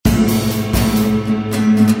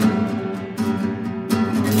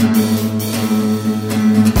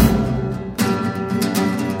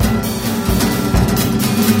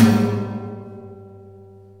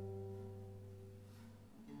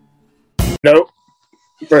Nope.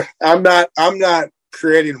 But I'm not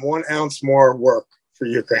creating 1 ounce more work for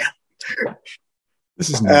you, Graham. This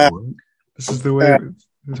is no work. This is the way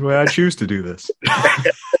I choose to do this.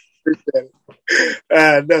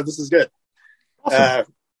 No, this is good.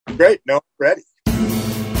 Awesome. Great. No, I'm ready.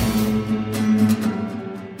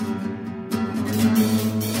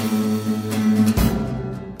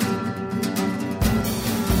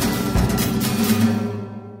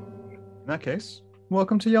 In that case,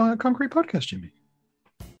 welcome to Yelling at Concrete Podcast, Jimmy.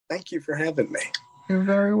 Thank you for having me. You're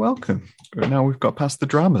very welcome. Now we've got past the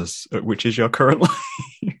dramas, which is your current life.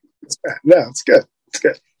 No, it's good. It's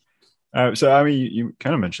good. So, I mean, you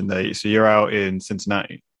kind of mentioned that. So you're out in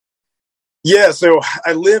Cincinnati. Yeah, so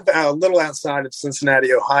I live a little outside of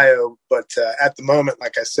Cincinnati, Ohio, but at the moment,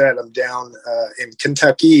 like I said, I'm down in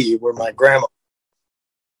Kentucky where my grandma,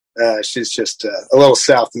 she's just a little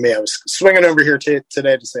south of me. I was swinging over here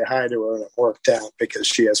today to say hi to her, and it worked out because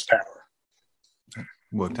she has power.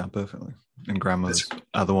 Worked out perfectly. And grandmas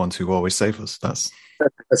are the ones who always save us. That's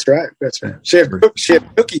right. That's right. She had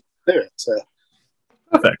cookies too. So.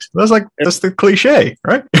 Perfect. That's the cliche,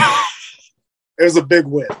 right? It was a big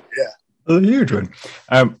win. Yeah. A huge one.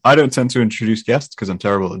 I don't tend to introduce guests because I'm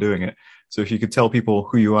terrible at doing it. So if you could tell people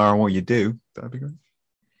who you are and what you do, that'd be great.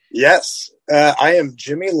 Yes. I am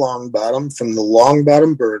Jimmy Longbottom from the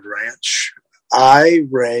Longbottom Bird Ranch. I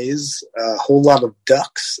raise a whole lot of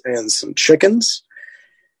ducks and some chickens.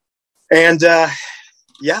 And I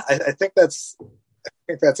think that's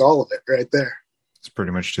all of it right there. It's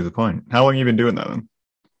pretty much to the point. How long have you been doing that then?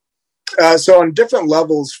 So on different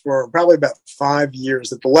levels for probably about 5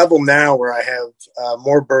 years. At the level now where I have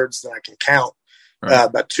more birds than I can count, right.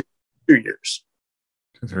 About 2 years.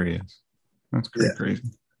 2 or 3 years. That's pretty crazy.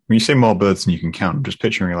 When you say more birds than you can count, I'm just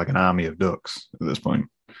picturing like an army of ducks at this point.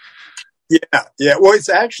 Yeah. Well, it's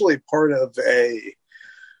actually part of a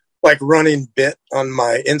running bit on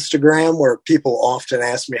my Instagram where people often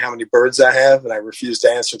ask me how many birds I have, and I refuse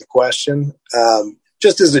to answer the question.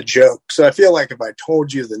 Just as a joke. So I feel like if I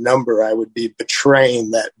told you the number, I would be betraying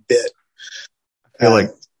that bit. I feel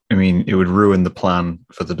it would ruin the plan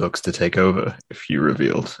for the ducks to take over if you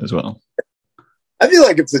revealed as well. I feel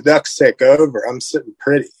like if the ducks take over, I'm sitting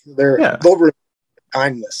pretty. They'll ruin the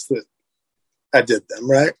kindness that I did them,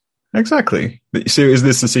 right? Exactly. So is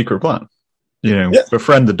this the secret plan?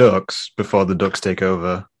 Befriend the ducks before the ducks take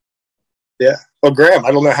over. Yeah. Well, Graham,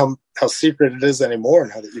 I don't know how secret it is anymore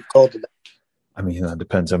now that you've called it. I mean, that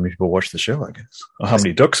depends how many people watch the show, I guess, or how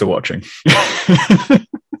many ducks are watching.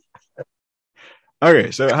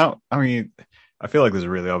 Okay, so I feel like there's a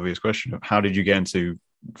really obvious question of how did you get into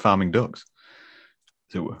farming ducks?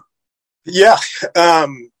 Yeah,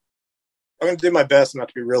 I'm going to do my best not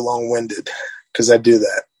to be real long-winded because I do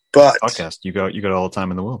that. But podcast, you got all the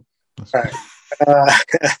time in the world. All right.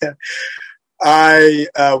 I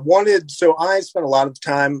spent a lot of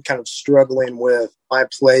time kind of struggling with my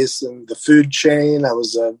place in the food chain. I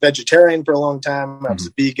was a vegetarian for a long time. I was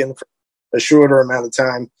a vegan for a shorter amount of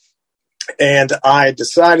time. And I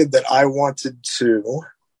decided that I wanted to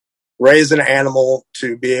raise an animal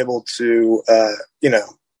to be able to,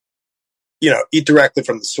 eat directly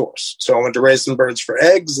from the source. So I wanted to raise some birds for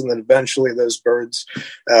eggs, and then eventually those birds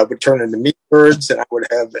would turn into meat birds, and I would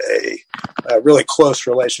have a really close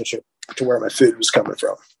relationship to where my food was coming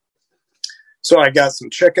from. So I got some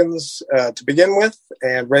chickens to begin with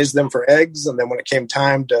and raised them for eggs. And then when it came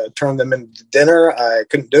time to turn them into dinner, I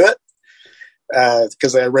couldn't do it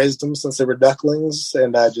because I raised them since they were ducklings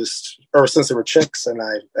since they were chicks, and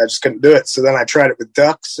I just couldn't do it. So then I tried it with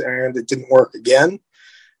ducks and it didn't work again.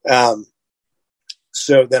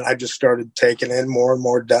 So then I just started taking in more and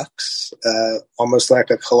more ducks, almost like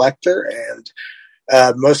a collector. And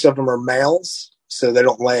most of them are males, so they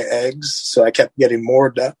don't lay eggs. So I kept getting more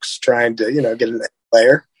ducks, trying to, get an egg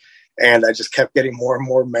layer. And I just kept getting more and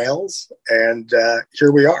more males. And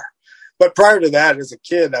here we are. But prior to that, as a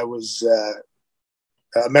kid, I was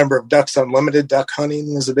a member of Ducks Unlimited. Duck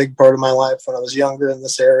hunting was a big part of my life when I was younger in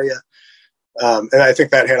this area. And I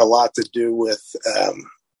think that had a lot to do with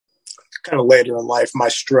kind of later in life, my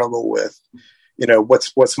struggle with,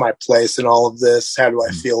 what's my place in all of this? How do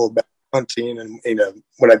I feel about hunting and,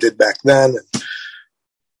 what I did back then?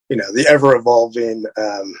 And, the ever evolving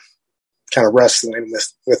kind of wrestling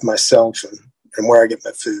with myself and where I get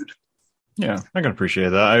my food. Yeah, I can appreciate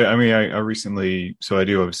that. I recently, so I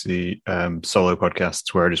do obviously solo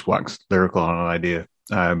podcasts where I just wax lyrical on an idea.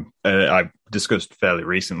 And I discussed fairly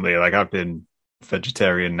recently, I've been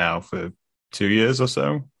vegetarian now for 2 years or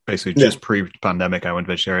so. Basically, just pre-pandemic, I went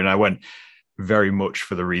vegetarian. I went very much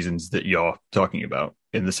for the reasons that you're talking about,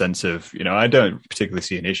 in the sense of, I don't particularly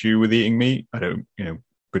see an issue with eating meat. I don't,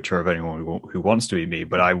 butcher of anyone who wants to eat meat,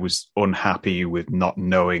 but I was unhappy with not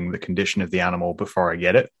knowing the condition of the animal before I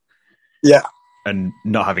get it. Yeah. And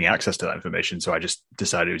not having access to that information. So I just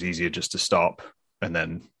decided it was easier just to stop and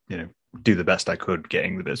then, do the best I could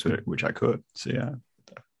getting the bits which I could. So, yeah.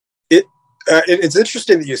 It's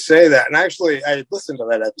interesting that you say that. And actually, I listened to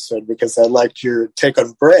that episode because I liked your take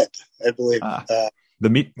on bread, I believe.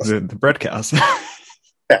 The bread cows.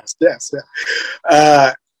 Yes.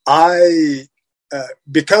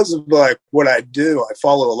 Because of like what I do, I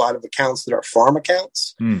follow a lot of accounts that are farm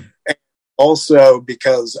accounts. And also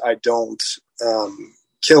because I don't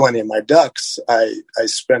kill any of my ducks, I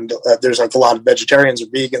spend, there's like a lot of vegetarians or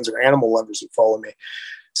vegans or animal lovers who follow me.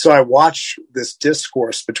 So I watch this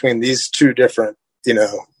discourse between these two different,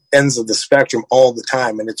 ends of the spectrum all the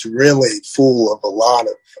time. And it's really full of a lot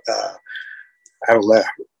of,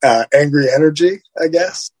 angry energy, I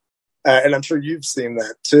guess. And I'm sure you've seen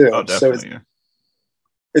that too. Oh, definitely, so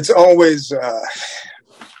it's always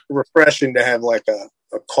refreshing to have like a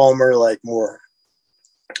calmer, like more,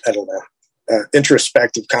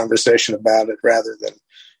 introspective conversation about it rather than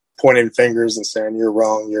pointing fingers and saying you're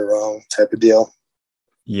wrong type of deal.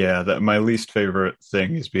 Yeah, my least favorite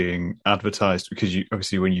thing is being advertised, because you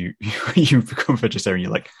obviously when you become vegetarian,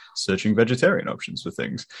 you're like searching vegetarian options for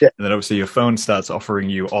things, and then obviously your phone starts offering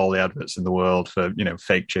you all the adverts in the world for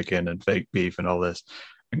fake chicken and fake beef and all this,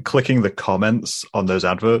 and clicking the comments on those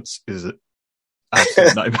adverts is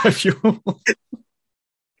absolute nightmare fuel.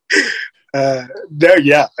 No,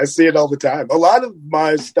 yeah, I see it all the time. A lot of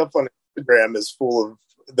my stuff on Instagram is full of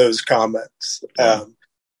those comments,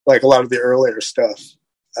 like a lot of the earlier stuff.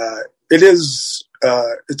 It is,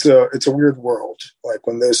 it's a weird world, like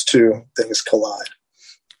when those two things collide.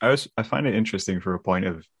 I find it interesting for a point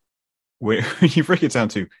of when you break it down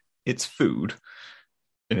to it's food.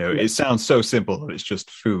 It sounds so simple that it's just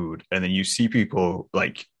food, and then you see people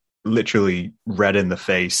like literally red in the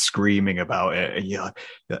face screaming about it, and you're like,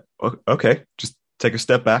 okay, just take a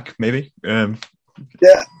step back, maybe.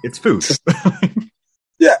 It's food.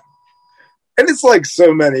 Yeah, and it's like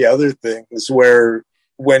so many other things where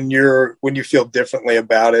when you feel differently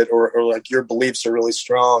about it, or like your beliefs are really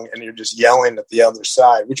strong and you're just yelling at the other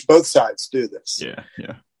side, which both sides do this.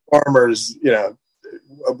 Yeah. Farmers,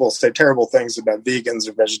 will say terrible things about vegans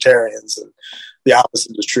or vegetarians, and the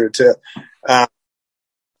opposite is true too.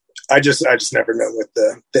 I just never know what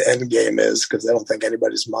the end game is, because I don't think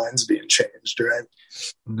anybody's mind's being changed, right?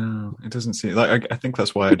 No, it doesn't seem like. I think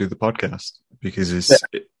that's why I do the podcast, because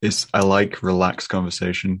I like relaxed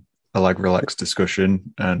conversation. I like relaxed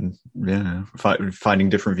discussion, and finding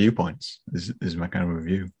different viewpoints is my kind of a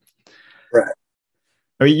view. Right.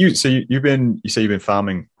 I mean, you say you've been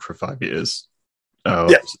farming for 5 years.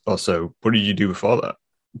 Also, what did you do before that?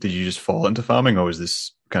 Did you just fall into farming, or was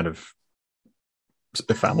this kind of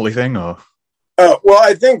a family thing? Or well,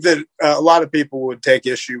 I think that a lot of people would take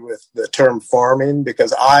issue with the term farming,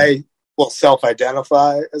 because I will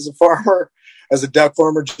self-identify as a farmer, as a duck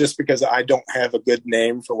farmer, just because I don't have a good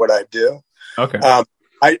name for what I do. Okay.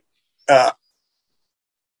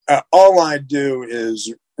 All I do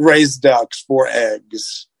is raise ducks for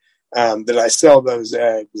eggs, that I sell those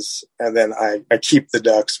eggs, and then I keep the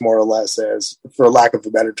ducks more or less as, for lack of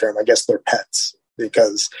a better term, I guess they're pets,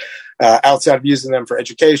 because outside of using them for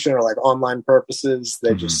education or like online purposes,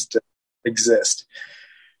 they just exist.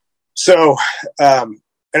 So, and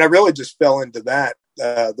I really just fell into that.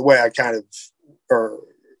 The way I kind of, or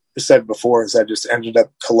said before, is I just ended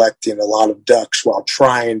up collecting a lot of ducks while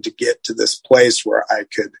trying to get to this place where I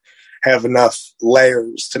could have enough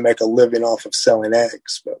layers to make a living off of selling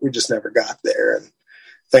eggs, but we just never got there, and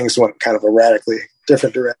things went kind of a radically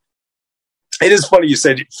different direction. It is funny you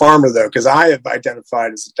said farmer, though, because I have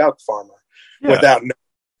identified as a duck farmer without knowing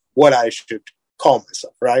what I should call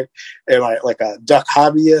myself, right? Am I like a duck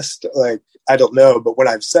hobbyist? Like, I don't know. But when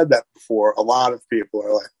I've said that before, a lot of people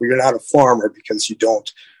are like, well, you're not a farmer because you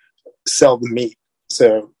don't sell the meat.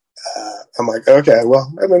 So I'm like, okay,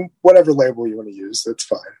 well, I mean, whatever label you want to use, that's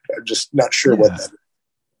fine. I'm just not sure what that is.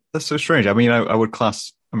 That's so strange. I mean, I would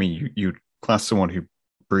class, you'd class someone who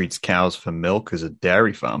breeds cows for milk as a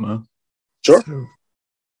dairy farmer. Sure. So,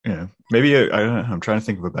 maybe I don't know. I'm trying to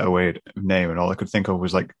think of a better way to name, and all I could think of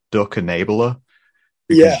was like duck enabler.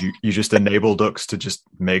 Because you just enable ducks to just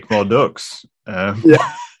make more ducks.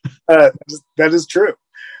 That is true.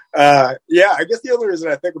 I guess the only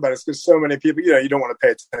reason I think about it is because so many people, you don't want to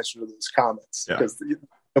pay attention to those comments, because you'll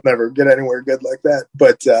never get anywhere good like that.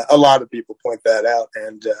 But a lot of people point that out,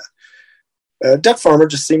 and duck farmer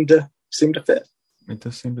just seemed to fit. It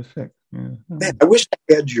does seem to fit. Yeah. Man, I wish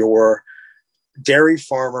I had your dairy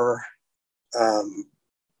farmer,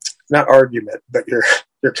 not argument, but your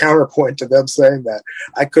your counterpoint to them saying that.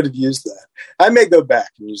 I could have used that. I may go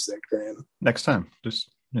back and use that, Graham. Next time.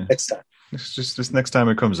 Next time. It's just next time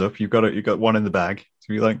it comes up, you've got one in the bag to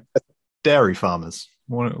be like dairy farmers.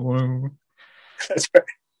 That's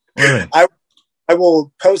right. I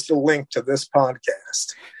will post a link to this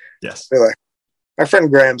podcast. Yes. Be like, my friend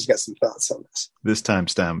Graham's got some thoughts on this. This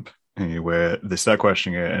timestamp where they start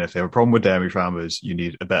questioning it, and if they have a problem with dairy farmers, you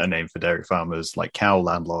need a better name for dairy farmers, like cow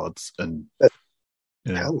landlords and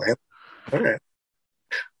cow landlord. All right.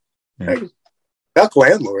 Yeah. Duck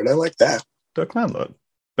landlord. I like that. Duck landlord.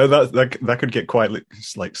 That could get quite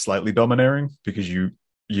like slightly domineering because you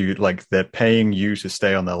like they're paying you to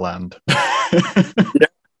stay on their land.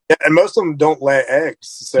 Yeah, and most of them don't lay eggs,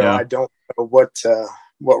 so I don't know what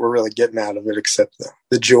we're really getting out of it except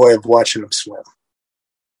the joy of watching them swim.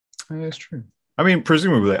 That's true. I mean,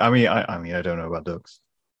 presumably. I mean, I don't know about ducks.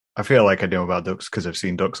 I feel like I know about ducks because I've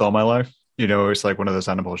seen ducks all my life. You know, it's like one of those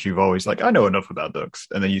animals you've always like, I know enough about ducks,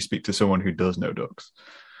 and then you speak to someone who does know ducks.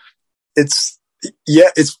 It's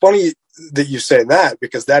funny that you say that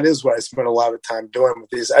because that is what I spent a lot of time doing with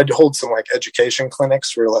these. I'd hold some like education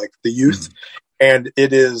clinics for like the youth, and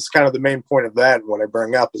it is kind of the main point of that. What I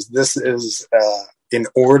bring up is this is an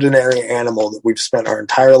ordinary animal that we've spent our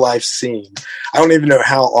entire life seeing. I don't even know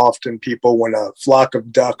how often people, when a flock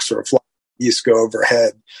of ducks or a flock of geese go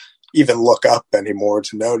overhead, even look up anymore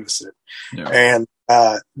to notice it. Yeah. And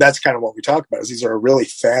that's kind of what we talk about. Is these are a really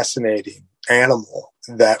fascinating animal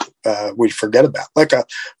that we forget about. Like I've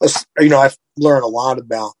learned a lot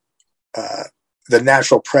about the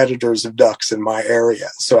natural predators of ducks in my area.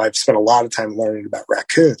 So I've spent a lot of time learning about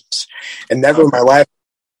raccoons, and never in my life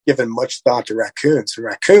given much thought to raccoons. And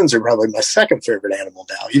raccoons are probably my second favorite animal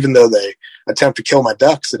now, even though they attempt to kill my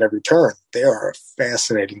ducks at every turn. They are a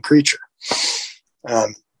fascinating creature.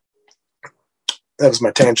 That was my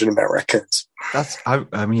tangent about raccoons.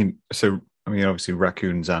 Obviously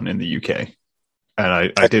raccoons aren't in the UK.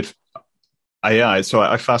 And I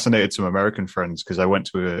fascinated some American friends because I went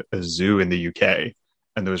to a zoo in the UK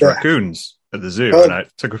and there was raccoons at the zoo. And I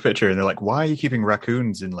took a picture and they're like, why are you keeping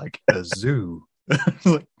raccoons in like a zoo?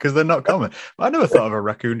 Because they're not common. I never thought of a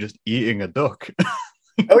raccoon just eating a duck.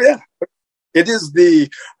 Oh, yeah. It is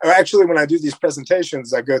actually, when I do these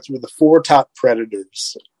presentations, I go through the 4 top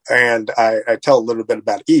predators and I tell a little bit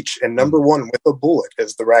about each. And number one with a bullet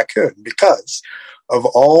is the raccoon, because of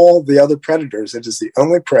all the other predators, it is the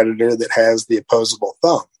only predator that has the opposable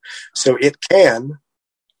thumb. So it can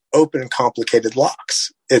open complicated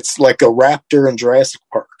locks. It's like a raptor in Jurassic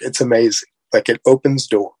Park. It's amazing. Like it opens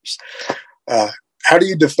doors. How do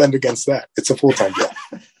you defend against that? It's a full-time job.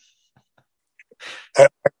 A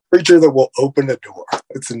creature that will open a door.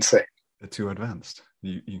 It's insane. They're too advanced.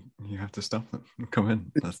 You have to stop them. Come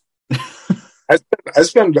in. I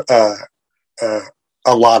spend a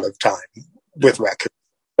lot of time with raccoons,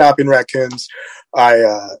 stopping raccoons.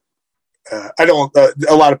 I don't.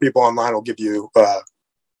 A lot of people online will give you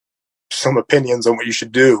some opinions on what you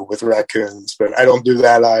should do with raccoons, but I don't do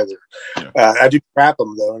that either. Yeah. I do trap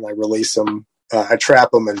them though, and I release them. I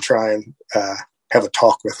trap them and try and have a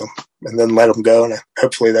talk with them, and then let them go, and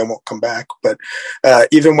hopefully they won't come back. But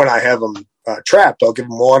even when I have them trapped, I'll give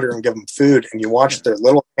them water and give them food, and you watch their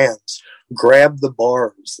little hands grab the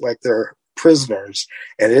bars like they're prisoners,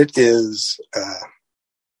 and it is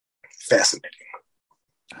fascinating.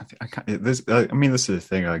 This is the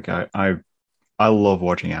thing. Like I love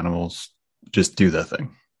watching animals just do their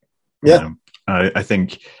thing. Yeah, I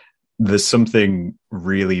think there's something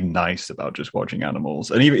really nice about just watching animals,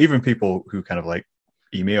 and even people who kind of like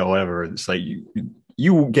email or whatever. It's like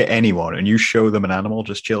you get anyone and you show them an animal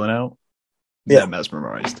just chilling out, they're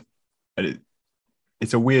mesmerized. And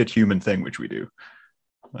it's a weird human thing which we do.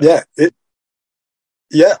 Which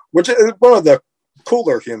is one of the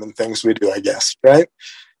cooler human things we do, I guess. Right?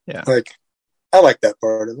 Yeah, like I like that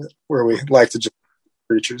part of it where we like to just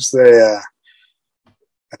creatures. They.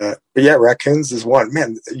 But yeah, raccoons is one.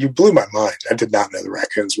 Man, you blew my mind. I did not know the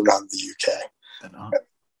raccoons were not in the UK. They're not.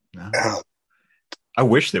 No. I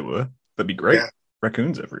wish they were. That'd be great. Yeah.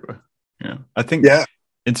 Raccoons everywhere. Yeah. I think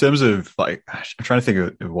in terms of like, I'm trying to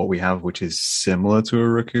think of what we have, which is similar to a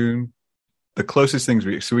raccoon. The closest things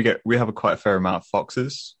we have quite a fair amount of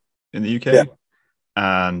foxes in the UK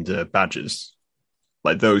and badgers.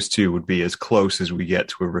 Like those two would be as close as we get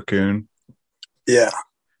to a raccoon. Yeah.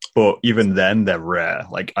 But even then, they're rare.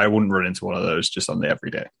 Like, I wouldn't run into one of those just on the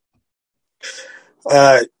everyday.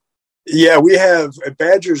 We have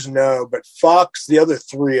badgers, no, but fox, the other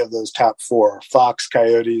 3 of those top 4, fox,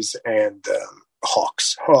 coyotes, and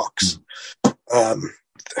hawks.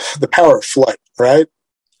 The power of flight, right?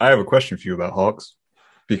 I have a question for you about hawks.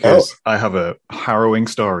 because I have a harrowing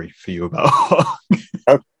story for you about hawks.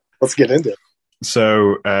 Okay, let's get into it.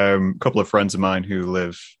 So, a couple of friends of mine who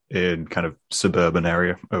live in kind of suburban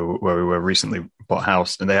area where we were recently bought a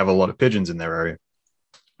house, and they have a lot of pigeons in their area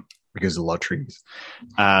because of a lot of trees.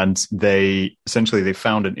 And they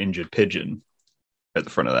found an injured pigeon at the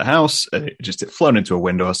front of their house. It flown into a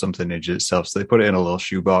window or something, injured itself. So they put it in a little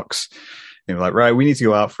shoebox. And were like, right, we need to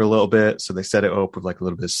go out for a little bit. So they set it up with like a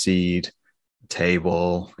little bit of seed,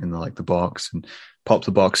 table in the box, and popped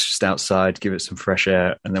the box just outside, give it some fresh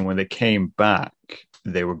air. And then when they came back,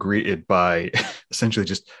 they were greeted by essentially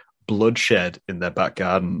just bloodshed in their back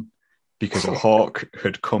garden because a hawk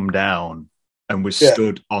had come down and was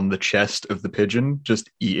stood on the chest of the pigeon, just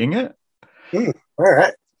eating it. All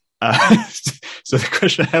right. So the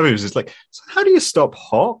question I have is just like, so how do you stop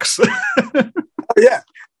hawks?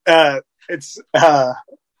 It's a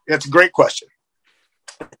great question.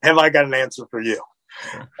 Have I got an answer for you?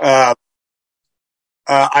 Sure.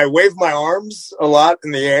 I wave my arms a lot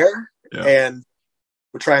in the air and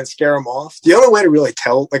we try and scare them off. The only way to really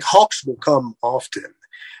tell, like hawks will come often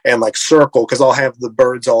and like circle because I'll have the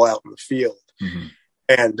birds all out in the field. Mm-hmm.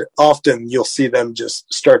 And often you'll see them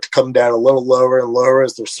just start to come down a little lower and lower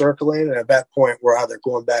as they're circling. And at that point, we're either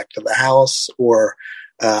going back to the house or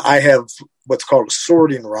I have what's called a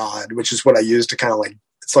sorting rod, which is what I use to kind of like,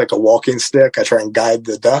 it's like a walking stick. I try and guide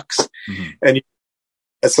the ducks. Mm-hmm. And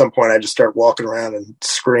at some point, I just start walking around and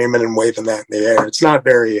screaming and waving that in the air. It's not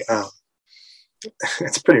very,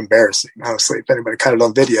 it's pretty embarrassing, honestly, if anybody caught it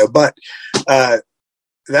on video. But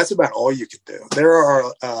that's about all you can do. There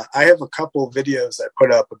are, I have a couple of videos I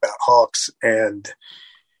put up about hawks, and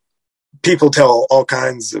people tell all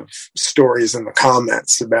kinds of stories in the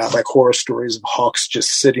comments about like horror stories of hawks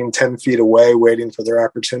just sitting 10 feet away, waiting for their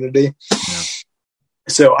opportunity. Yeah.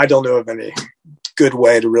 So I don't know of any good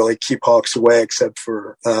way to really keep hawks away, except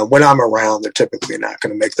for when I'm around, they're typically not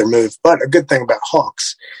going to make their move. But a good thing about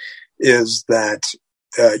hawks is that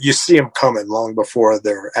you see them coming long before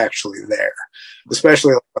they're actually there,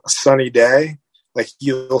 especially on a sunny day. Like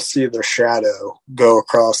you'll see their shadow go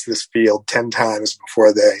across this field 10 times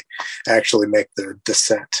before they actually make their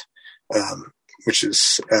descent, which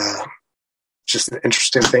is just an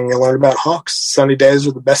interesting thing you learn about hawks. Sunny days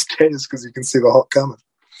are the best days because you can see the hawk coming.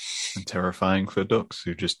 And terrifying for ducks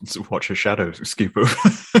who just watch a shadow scoop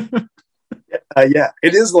over. Yeah,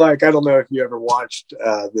 it is like, I don't know if you ever watched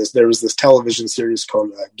this. There was this television series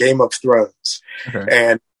called Game of Thrones. Okay.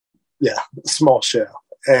 And yeah, small show.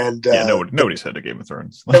 And nobody's heard of Game of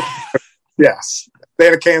Thrones. Yes, they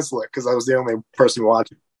had to cancel it because I was the only person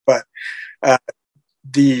watching. But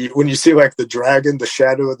when you see like the dragon, the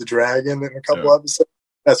shadow of the dragon in a couple episodes,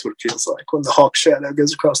 that's what it feels like when the hawk shadow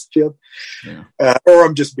goes across the field. Yeah. Or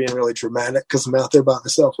I'm just being really dramatic because I'm out there by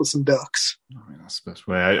myself with some ducks. I mean, that's the best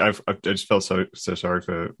way. I just felt so sorry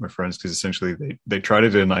for my friends because essentially they tried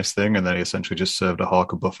to do a nice thing and they essentially just served a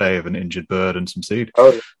hawk a buffet of an injured bird and some seed.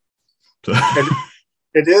 Oh, yeah. So.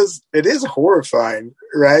 It is horrifying,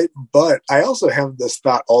 right? But I also have this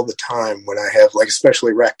thought all the time when I have, like,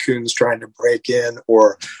 especially raccoons trying to break in,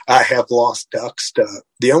 or I have lost ducks.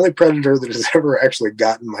 The only predator that has ever actually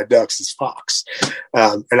gotten my ducks is fox.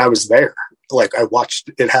 And I was there. Like, I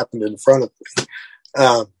watched it happen in front of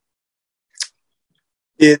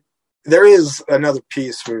me. There is another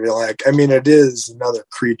piece where you're like, I mean, it is another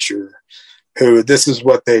creature who this is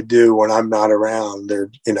what they do when I'm not around.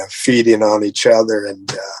 They're, feeding on each other.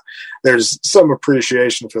 And there's some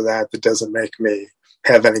appreciation for that doesn't make me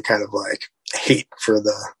have any kind of like hate for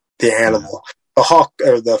the animal. The hawk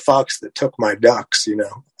or the fox that took my ducks,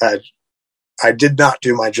 I did not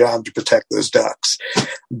do my job to protect those ducks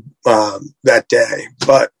that day.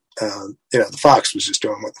 But, the fox was just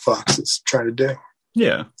doing what the fox is trying to do.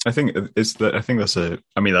 Yeah, I think that's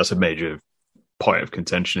a major point of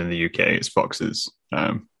contention in the UK is foxes,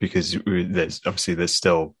 because there's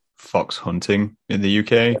still fox hunting in the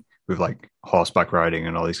UK with like horseback riding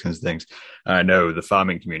and all these kinds of things. And I know the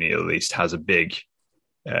farming community at least has a big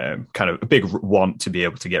want to be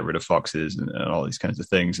able to get rid of foxes and all these kinds of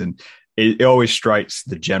things. And it always strikes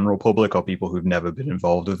the general public or people who've never been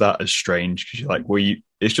involved with that as strange because you're like, well,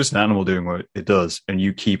 it's just an animal doing what it does, and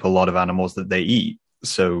you keep a lot of animals that they eat,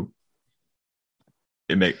 so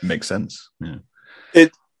it makes sense. Yeah.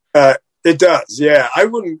 It does. Yeah. I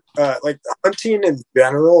wouldn't, like hunting in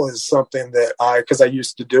general is something that cause I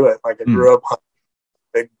used to do it. Like I grew up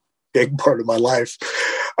hunting, big part of my life.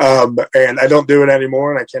 And I don't do it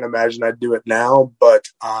anymore and I can't imagine I'd do it now, but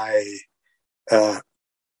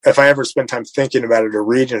if I ever spend time thinking about it or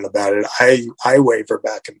reading about it, I waver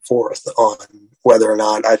back and forth on whether or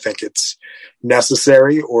not I think it's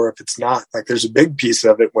necessary or if it's not. Like there's a big piece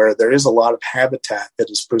of it where there is a lot of habitat that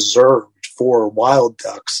is preserved for wild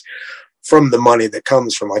ducks from the money that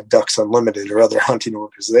comes from like Ducks Unlimited or other hunting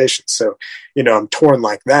organizations. So, I'm torn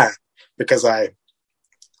like that because they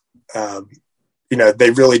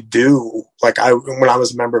really do. Like when I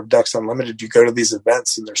was a member of Ducks Unlimited, you go to these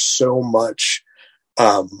events and there's so much,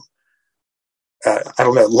 I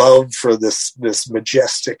don't know, love for this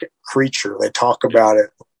majestic creature. They talk about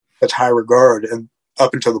it with high regard and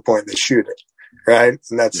up until the point they shoot it. Right.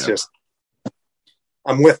 And that's just,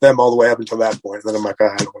 I'm with them all the way up until that point. And then I'm like,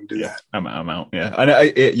 I don't want to do that. I'm out. Yeah. And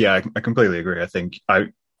I completely agree. I think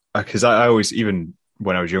because I always, even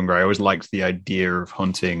when I was younger, I always liked the idea of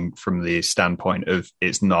hunting from the standpoint of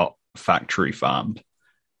it's not factory farmed.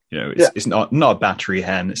 It's not a battery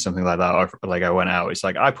hen. It's something like that. Or like I went out. It's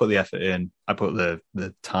like I put the effort in. I put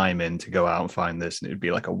the time in to go out and find this, and it'd be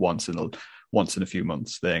like a once in a few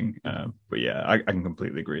months thing. But yeah, I can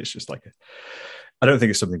completely agree. It's just like I don't think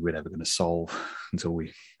it's something we're ever going to solve until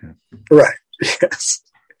we right. Yes.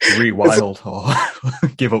 rewild or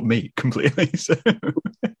give up meat completely. So.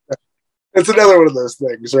 It's another one of those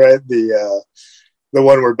things, right? The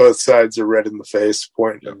one where both sides are red in the face,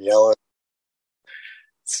 pointing and yelling.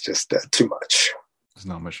 It's just too much. There's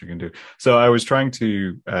not much you can do. So I was trying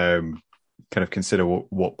to kind of consider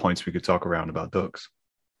what points we could talk around about ducks.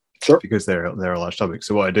 Sure. Because they're a large topic.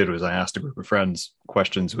 So what I did was I asked a group of friends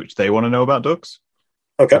questions which they want to know about ducks.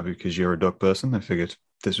 Okay. Because you're a duck person, I figured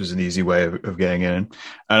this was an easy way of getting in.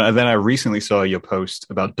 And then I recently saw your post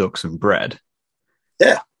about ducks and bread.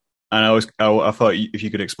 Yeah. And I thought if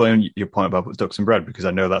you could explain your point about ducks and bread, because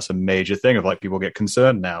I know that's a major thing of like people get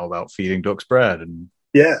concerned now about feeding ducks bread. And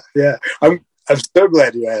yeah. I'm so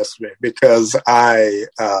glad you asked me because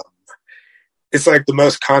it's like the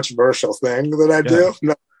most controversial thing that I do. I'm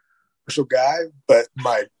not a controversial guy, but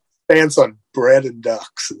my stance on bread and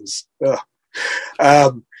ducks is.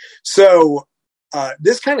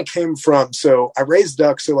 This kind of came from. So I raised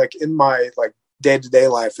ducks. So like in my day-to-day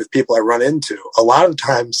life with people I run into, a lot of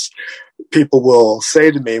times people will say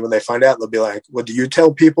to me when they find out, they'll be like, well, do you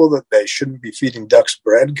tell people that they shouldn't be feeding ducks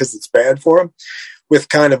bread because it's bad for them? With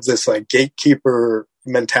kind of this like gatekeeper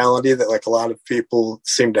mentality that like a lot of people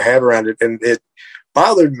seem to have around it. And it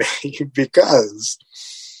bothered me because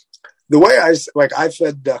the way I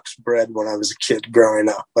fed ducks bread when I was a kid growing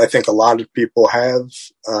up. I think a lot of people have,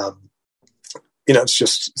 it's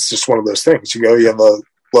just one of those things. You have a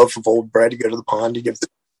loaf of old bread, you go to the pond, you give them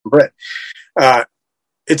bread.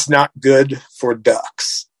 It's not good for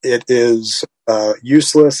ducks. It is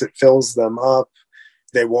useless. It fills them up.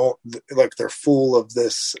 They won't, they're full of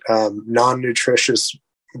this non-nutritious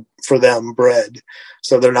for them bread.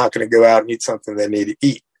 So they're not going to go out and eat something they need to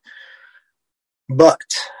eat. But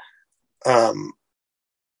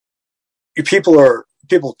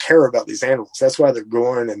people care about these animals. That's why they're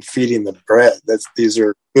going and feeding them bread. These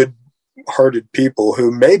are good-hearted people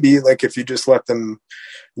who maybe, like, if you just let them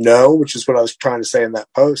know, which is what I was trying to say in that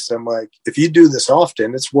post, I'm like, if you do this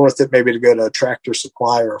often, it's worth it maybe to go to a Tractor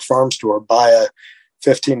Supply or a farm store, buy a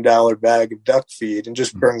 $15 bag of duck feed and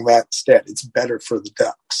just bring that instead. It's better for the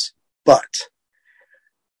ducks. But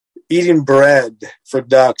eating bread for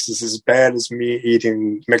ducks is as bad as me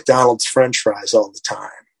eating McDonald's French fries all the time.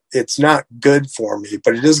 It's not good for me,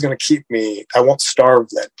 but it is going to keep me, I won't starve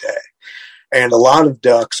that day. And a lot of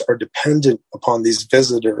ducks are dependent upon these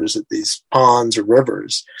visitors at these ponds or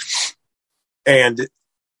rivers. And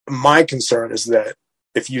my concern is that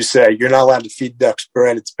if you say you're not allowed to feed ducks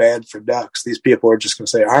bread, it's bad for ducks, these people are just going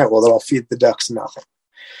to say, all right, well, then I'll feed the ducks nothing.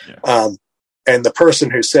 Yeah. And the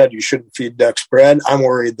person who said you shouldn't feed ducks bread, I'm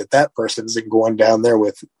worried that person isn't going down there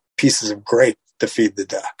with pieces of grape to feed the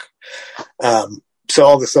duck. So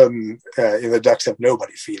all of a sudden, the ducks have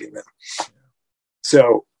nobody feeding them.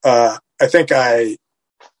 So I think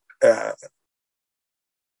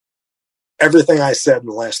everything I said in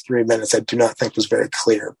the last 3 minutes, I do not think was very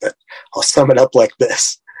clear, but I'll sum it up like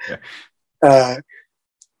this. Yeah.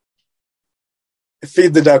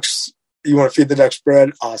 Feed the ducks. You want to feed the ducks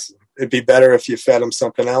bread? Awesome. It'd be better if you fed them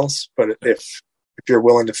something else, but if you're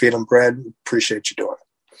willing to feed them bread, appreciate you doing it.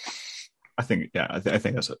 I think, I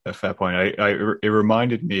think that's a fair point. It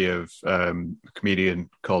reminded me of a comedian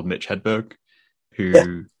called Mitch Hedberg,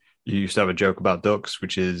 who used to have a joke about ducks,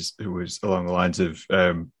 who was along the lines of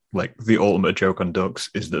like the ultimate joke on ducks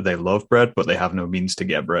is that they love bread, but they have no means to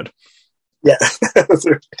get bread. Yeah. It's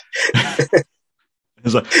like,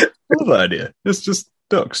 I love that idea. It's just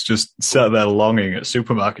ducks just sat there longing at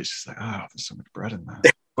supermarkets, just like, oh, there's so much bread in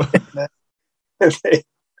there.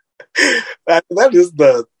 That is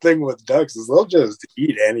the thing with ducks is they'll just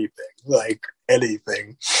eat anything, like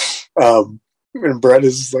anything. And bread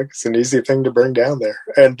is like it's an easy thing to bring down there,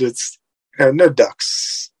 and it's no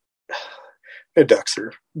ducks. No ducks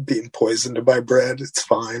are being poisoned by bread. It's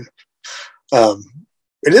fine.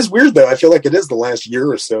 It is weird though. I feel like it is the last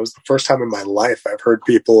year or so. It's the first time in my life I've heard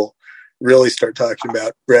people really start talking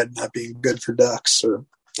about bread not being good for ducks or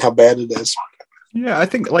how bad it is. Yeah, I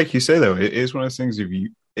think, like you say though, it is one of those things.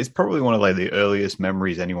 It's probably one of like the earliest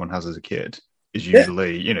memories anyone has as a kid. Is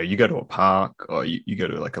usually, you go to a park or you go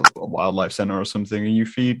to like a wildlife center or something and you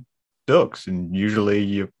feed ducks. And usually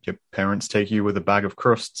your parents take you with a bag of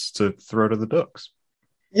crusts to throw to the ducks.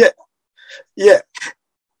 Yeah. Yeah.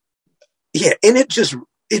 Yeah. And it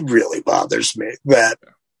really bothers me that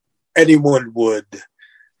anyone would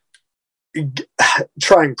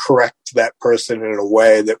try and correct that person in a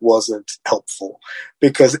way that wasn't helpful,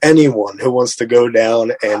 because anyone who wants to go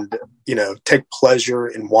down and take pleasure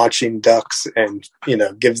in watching ducks and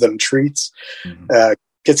give them treats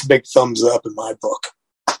gets a big thumbs up in my book.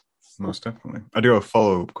 Most definitely. I do have a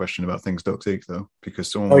follow-up question about things ducks eat though, because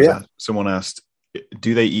someone asked,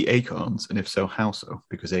 do they eat acorns, and if so, how so?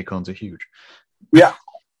 Because acorns are huge. Yeah.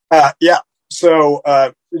 So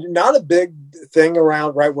not a big thing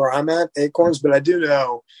around right where I'm at, acorns, but I do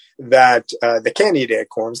know that they can eat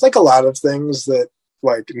acorns, like a lot of things that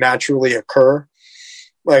like naturally occur.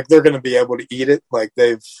 Like they're going to be able to eat it. Like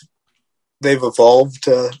they've evolved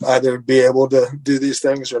to either be able to do these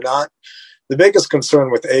things or not. The biggest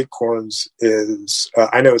concern with acorns is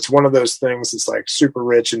I know it's one of those things that's like super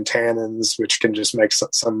rich in tannins, which can just make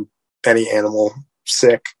any animal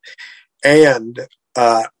sick. And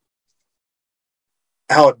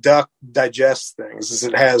how a duck digests things is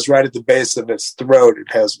it has right at the base of its throat,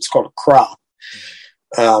 it has what's called a crop.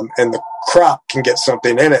 And the crop can get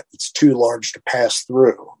something in it that's too large to pass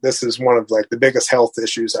through. This is one of like the biggest health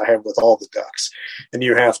issues I have with all the ducks. And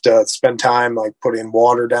you have to spend time like putting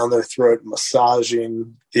water down their throat and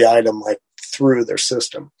massaging the item like through their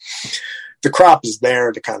system. The crop is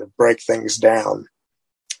there to kind of break things down.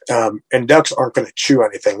 And ducks aren't going to chew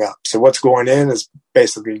anything up. So what's going in is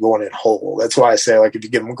basically going in whole. That's why I say, like, if you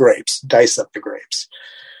give them grapes, dice up the grapes.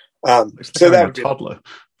 So that would be a toddler.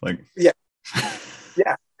 Like, yeah,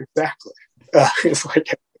 exactly. It's like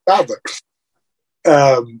a toddler.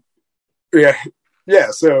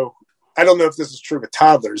 Yeah. So I don't know if this is true with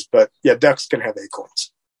toddlers, but yeah, ducks can have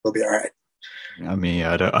acorns. They'll be all right. I mean,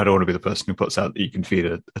 I don't want to be the person who puts out that you can feed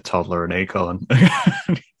a toddler an acorn.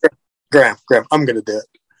 Graham, I'm going to do it.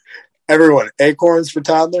 Everyone, acorns for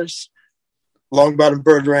toddlers. Longbottom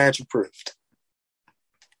Bird Ranch approved.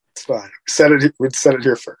 It's fine. We'd set it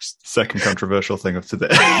here first. Second controversial thing of today.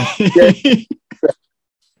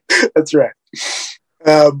 That's right.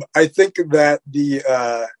 I think that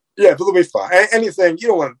it'll be fine. Anything, you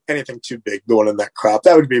don't want anything too big going in that crop.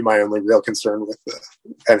 That would be my only real concern with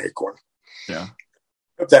an acorn. Yeah.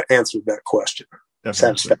 Hope that answered that question.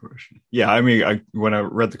 Yeah, I mean, when I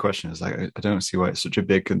read the question, it's like, I don't see why it's such a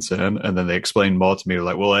big concern. And then they explained more to me,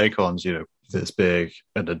 like, well, acorns, this big,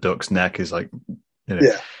 and a duck's neck is like,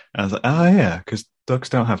 Yeah. And I was like, oh, yeah, because ducks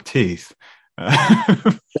don't have teeth.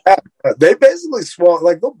 They basically swallow,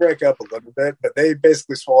 like, they'll break up a little bit, but they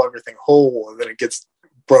basically swallow everything whole, and then it gets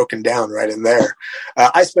broken down right in there.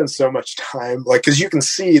 I spend so much time, like, because you can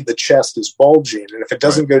see the chest is bulging, and if it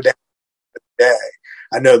doesn't go down the day,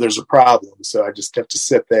 I know there's a problem, so I just have to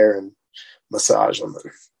sit there and massage them.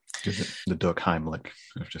 The duck Heimlich.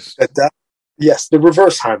 Yes, the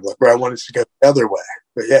reverse Heimlich, where I wanted to go the other way.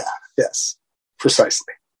 But yeah, yes,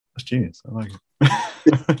 precisely. That's genius. I like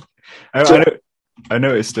it. I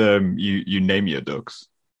noticed you name your ducks.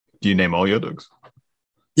 Do you name all your ducks?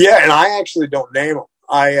 Yeah, and I actually don't name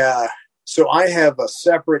them. So I have a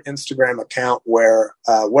separate Instagram account where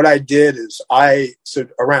what I did is so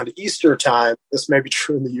around Easter time, this may be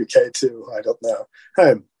true in the UK too, I don't know.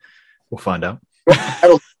 We'll find out.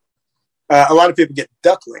 A lot of people get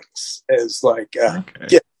ducklings as like,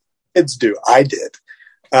 kids do. I did.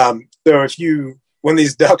 So when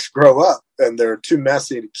these ducks grow up and they're too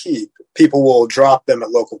messy to keep, people will drop them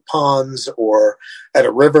at local ponds or at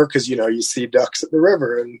a river because, you see ducks at the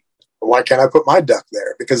river and why can't I put my duck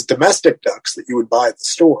there? Because domestic ducks that you would buy at the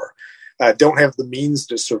store don't have the means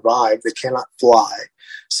to survive. They cannot fly.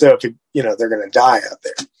 So, they're going to die out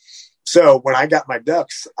there. So when I got my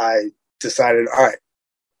ducks, I decided, all right,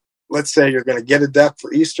 let's say you're going to get a duck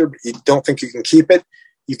for Easter, but you don't think you can keep it.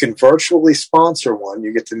 You can virtually sponsor one.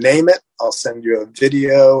 You get to name it. I'll send you a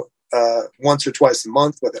video once or twice a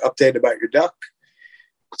month with an update about your duck.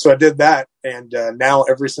 So I did that. And now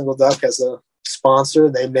every single duck has a sponsor.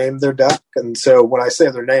 They name their duck. And so when I say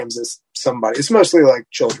their names, it's somebody. It's mostly like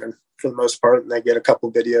children for the most part, and they get a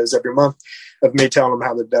couple videos every month of me telling them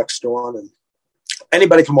how the duck's doing, and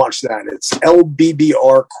anybody can watch that. It's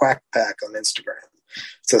LBBR Quack Pack on Instagram.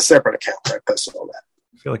 It's a separate account where I post all that.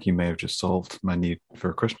 I feel like you may have just solved my need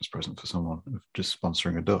for a Christmas present for someone of just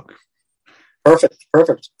sponsoring a duck.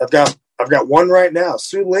 Perfect. I've got one right now.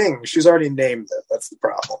 Su Ling. She's already named it. That's the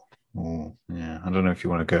problem. Oh, yeah. I don't know if you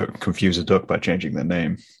want to go confuse a duck by changing their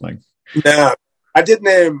name. Like, no, I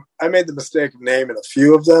made the mistake of naming a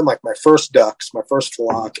few of them, like my first ducks, my first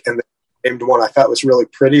flock, and then named one I thought was really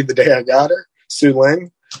pretty the day I got her, Su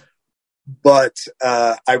Ling. But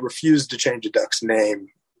I refused to change a duck's name,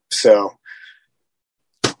 so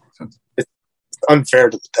it's unfair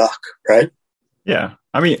to the duck, right? Yeah.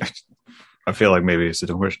 I mean, I feel like maybe it's a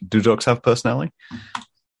dumb question. Do ducks have personality?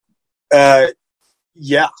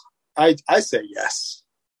 Yeah, I say yes.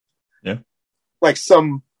 Yeah. Like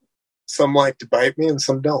some like to bite me and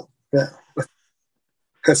some don't. Yeah.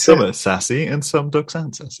 Some are sassy and some ducks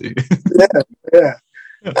aren't sassy. Yeah.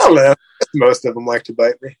 I don't know. Most of them like to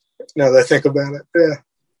bite me. Now that I think about it, yeah.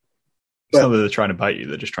 It's not that they're trying to bite you;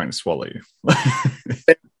 they're just trying to swallow you.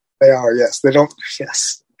 They are, yes. They don't.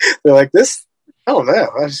 Yes, they're like this. I don't know.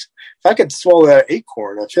 If I could swallow that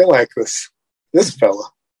acorn, I feel like this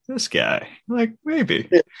fella, this guy, like maybe.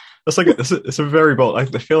 Yeah. That's like it's a very bold. I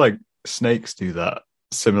feel like snakes do that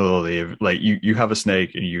similarly. Like you have a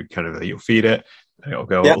snake and you'll feed it, and it'll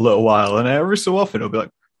go a little while, and every so often it'll be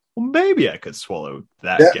like, well, maybe I could swallow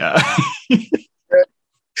that guy.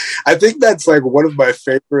 I think that's like one of my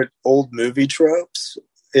favorite old movie tropes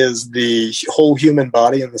is the whole human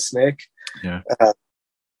body in the snake. Yeah. I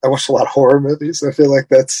watch a lot of horror movies. I feel like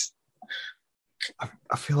that's...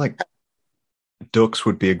 I feel like ducks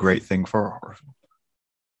would be a great thing for a horror film.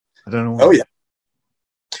 I don't know why. Oh, yeah.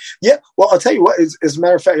 Yeah, well, I'll tell you what, as a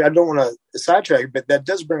matter of fact, I don't want to sidetrack, but that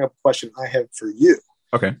does bring up a question I have for you.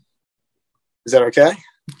 Okay. Is that okay?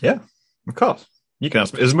 Yeah, of course. You can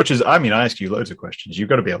ask me as much as I ask you loads of questions. You've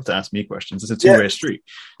got to be able to ask me questions. It's a two-way street.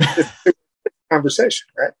 It's a conversation,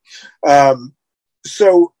 right?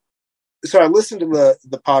 So I listened to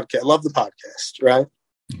the podcast. I love the podcast, right?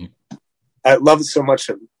 Mm-hmm. I love it so much.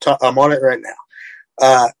 I'm on it right now.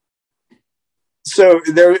 So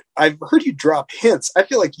I've heard you drop hints. I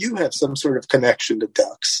feel like you have some sort of connection to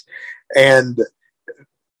ducks, and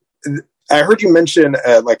I heard you mention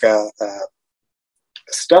like a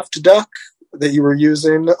stuffed duck that you were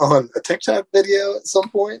using on a TikTok video at some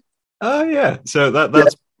point. Oh yeah, so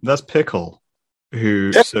that's Pickle.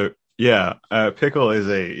 Pickle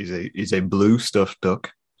is a blue stuffed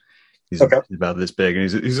duck. He's about this big,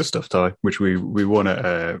 and he's a stuffed toy, which we won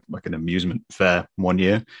at like an amusement fair one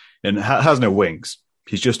year, and has no wings.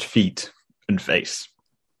 He's just feet and face,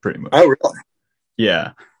 pretty much. Oh really?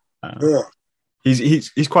 Yeah.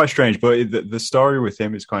 He's quite strange, but the story with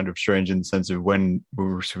him is kind of strange in the sense of when we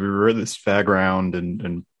were at this fairground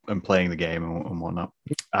and playing the game and whatnot,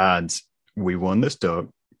 and we won this duck,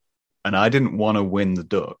 and I didn't want to win the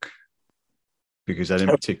duck because I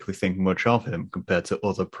didn't particularly think much of him compared to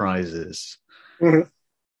other prizes in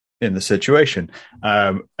the situation,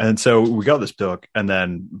 and so we got this duck, and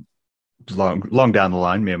then long down the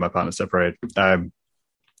line, me and my partner separated,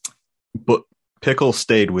 but Pickle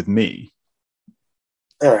stayed with me.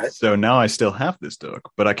 All right. So now I still have this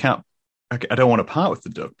duck, but I don't want to part with the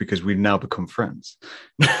duck because we've now become friends.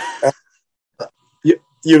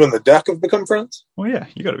 You and the duck have become friends? Well, yeah,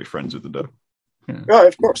 you got to be friends with the duck. Yeah. Oh,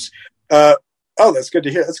 of course. That's good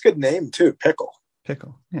to hear. That's a good name too, Pickle.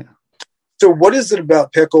 Pickle, yeah. So what is it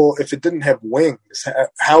about Pickle, if it didn't have wings,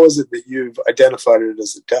 how is it that you've identified it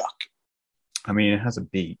as a duck? I mean, it has a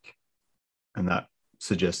beak, and that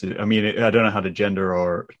suggested. I mean, I don't know how to gender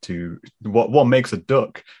or to what makes a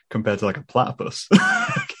duck compared to like a platypus.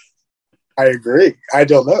 I agree. I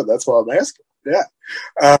don't know. That's why I'm asking. Yeah.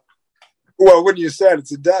 Well, when you said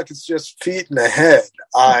it's a duck, it's just feet and a head.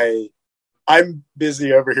 I'm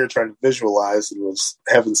busy over here trying to visualize and was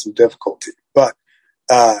having some difficulty, but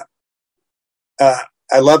I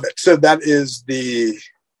love it. So that is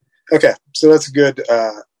okay. So that's a good.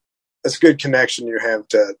 That's a good connection you have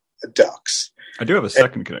to ducks. I do have a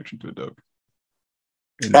second connection to a duck.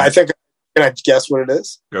 I think. Can I guess what it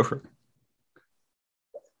is? Go for it.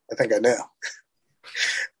 I think I know.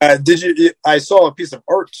 Did you? I saw a piece of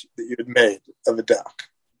art that you had made of a duck.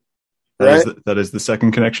 Right? That is the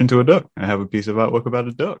second connection to a duck. I have a piece of artwork about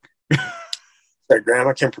a duck. Sorry, Graham,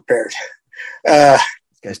 I came prepared. This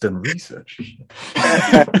guy's done research.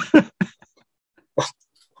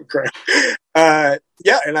 Graham.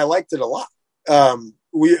 Yeah, and I liked it a lot. So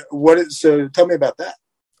tell me about that.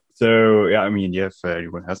 So, yeah, I mean, yeah, for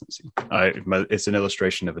anyone who hasn't seen, it's an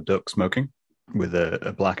illustration of a duck smoking with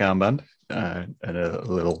a black armband and a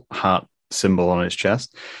little heart symbol on its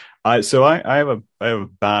chest. I have a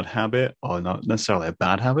bad habit, or not necessarily a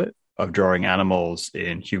bad habit, of drawing animals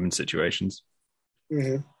in human situations.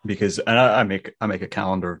 Mm-hmm. Because I make a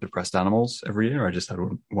calendar of depressed animals every year. I just had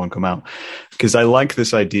one come out because I like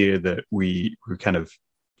this idea that we're kind of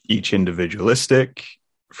each individualistic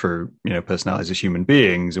for personalities as human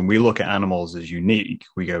beings, and we look at animals as unique.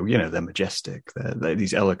 We go, they're majestic, they're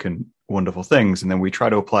these elegant, wonderful things, and then we try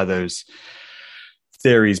to apply those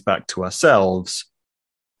theories back to ourselves.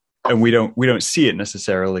 And we don't see it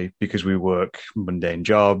necessarily because we work mundane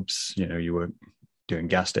jobs. You work doing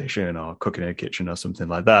gas station or cooking in a kitchen or something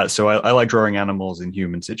like that. So I like drawing animals in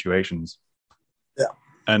human situations. Yeah.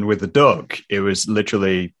 And with the duck, it was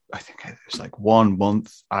literally, I think it was like 1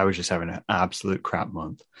 month. I was just having an absolute crap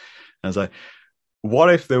month. And I was like,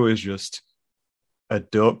 what if there was just a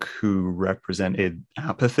duck who represented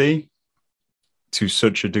apathy to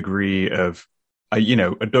such a degree of, a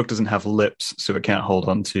duck doesn't have lips, so it can't hold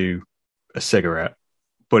on to a cigarette,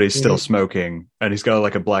 but he's still smoking, and he's got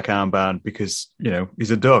like a black armband because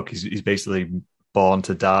he's a duck. He's basically born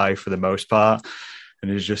to die for the most part,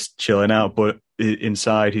 and he's just chilling out. But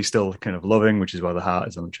inside, he's still kind of loving, which is why the heart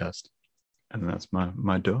is on the chest. And that's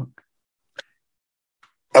my duck.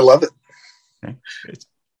 I love it. Okay.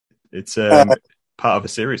 It's part of a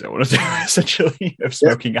series I want to do, essentially, of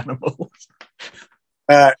smoking animals.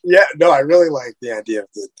 I really like the idea of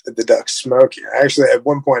the duck smoking. Actually, at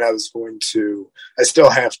one point I still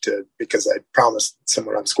have to, because I promised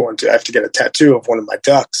someone I have to get a tattoo of one of my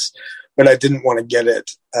ducks, but I didn't want to get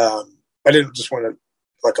it. I didn't just want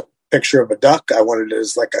like a picture of a duck. I wanted it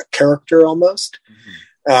as like a character almost.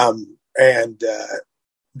 Mm-hmm.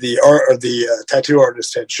 The tattoo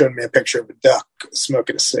artist had shown me a picture of a duck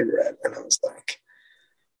smoking a cigarette, and I was like,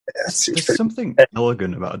 yeah, there's something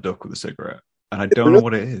elegant about a duck with a cigarette. And I don't know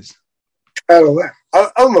what it is. I don't know.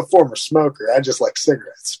 I'm a former smoker. I just like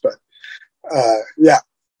cigarettes. But that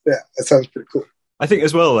sounds pretty cool. I think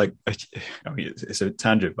as well, like, I mean, it's a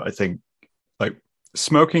tangent, but I think like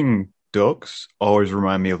smoking ducks always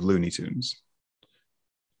remind me of Looney Tunes.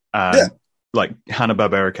 And like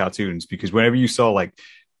Hanna-Barbera cartoons, because whenever you saw like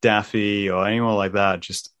Daffy or anyone like that,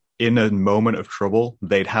 just in a moment of trouble,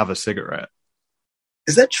 they'd have a cigarette.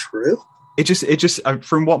 Is that true? It just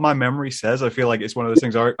from what my memory says, I feel like it's one of those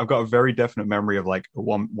things. I've got a very definite memory of like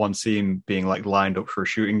one scene being like lined up for a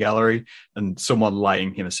shooting gallery and someone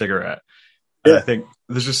lighting him a cigarette. And I think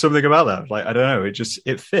there's just something about that. Like, I don't know.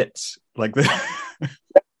 It fits like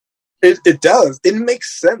It does. It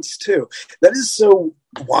makes sense too. That is so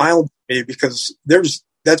wild to me because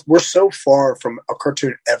we're so far from a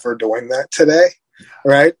cartoon ever doing that today,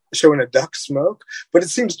 right? Showing a duck smoke, but it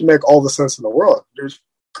seems to make all the sense in the world. There's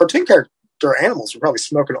cartoon characters. Animals were probably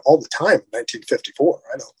smoking all the time in 1954.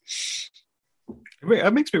 I know.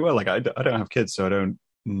 It makes me well. Like I don't have kids, so I don't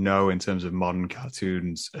know in terms of modern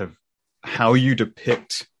cartoons of how you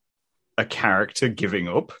depict a character giving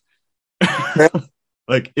up.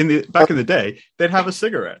 Like back in the day, they'd have a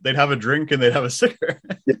cigarette, they'd have a drink, and they'd have a cigarette.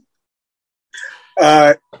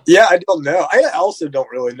 I don't know. I also don't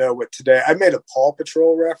really know what today. I made a Paw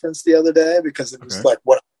Patrol reference the other day because it was like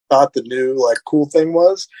what thought the new like cool thing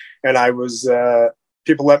was, and I was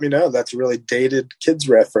people let me know that's a really dated kids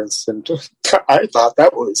reference, and I thought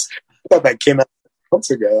that came out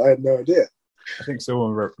months ago. I had no idea. I think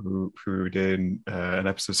someone who did an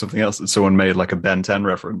episode of something else, and someone made like a Ben 10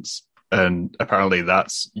 reference, and apparently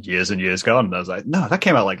that's years and years gone. And I was like, no, that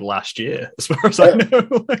came out like last year, as far as I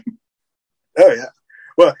know. Oh yeah,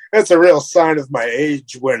 well, that's a real sign of my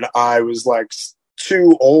age when I was like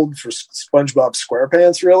too old for SpongeBob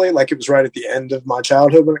SquarePants, really. Like, it was right at the end of my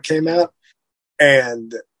childhood when it came out,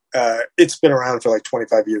 and it's been around for like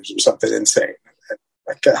 25 years or something insane.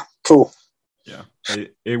 Like, cool. Yeah,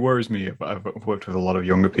 it worries me. I've worked with a lot of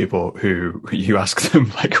younger people who you ask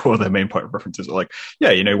them like what their main point of references are. Like,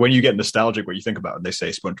 yeah, when you get nostalgic, what you think about it, they say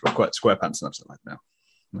SpongeBob SquarePants, and I'm like, no.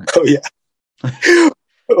 Oh yeah.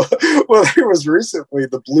 Well, there was recently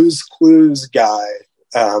the Blue's Clues guy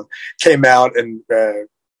came out and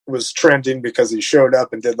was trending because he showed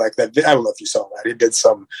up and did like that. I don't know if you saw that. He did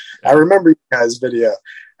some. I remember you guys' video,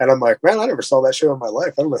 and I'm like, man, I never saw that show in my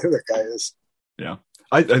life. I don't know who that guy is. Yeah.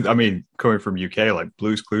 I mean, coming from UK, like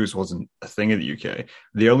Blue's Clues wasn't a thing in the UK.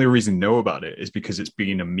 The only reason I know about it is because it's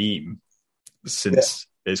been a meme since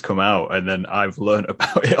it's come out, and then I've learned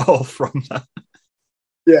about it all from that.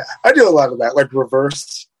 Yeah, I do a lot of that, like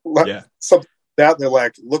reverse. Something out there,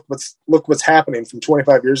 like look what's happening from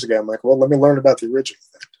 25 years ago. I'm like, well, let me learn about the original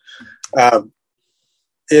thing.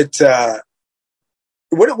 it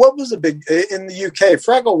what was a big in the UK?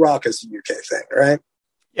 Fraggle Rock is a UK thing, right?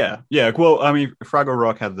 Yeah. Well, I mean, Fraggle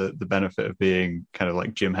Rock had the benefit of being kind of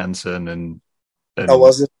like Jim Henson and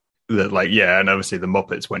Was it? Like, yeah, and obviously the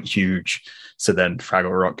Muppets went huge, so then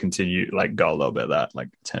Fraggle Rock continued, like, got a little bit of that like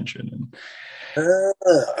attention. And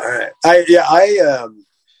all right.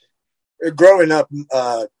 Growing up,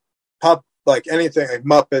 pop like anything like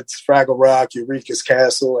Muppets, Fraggle Rock, Eureka's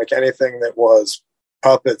Castle, like anything that was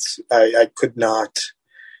puppets, I could not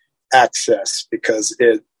access because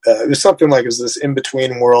it was something like it was this in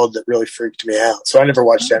between world that really freaked me out. So I never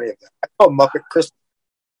watched any of that. I call Muppet Christmas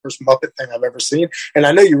first Muppet thing I've ever seen. And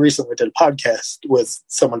I know you recently did a podcast with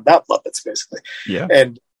someone about Muppets, basically. Yeah.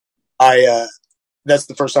 And that's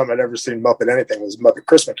the first time I'd ever seen Muppet anything was Muppet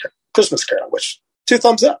Christmas Carol, which 2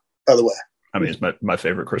 thumbs up, by the way. I mean, it's my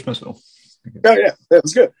favorite Christmas film. Oh yeah, that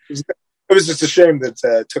was good. It was just a shame that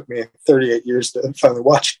it took me 38 years to finally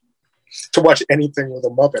watch anything with a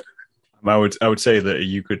Muppet. I would say that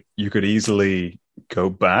you could easily go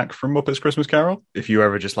back from Muppets Christmas Carol if you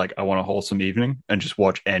ever just like, I want a wholesome evening and just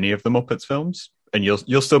watch any of the Muppets films, and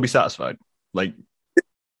you'll still be satisfied. Like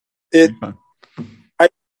it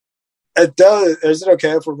does. Is it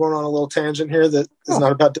okay if we're going on a little tangent here that is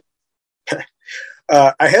not about?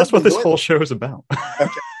 That's what this whole show is about. Okay.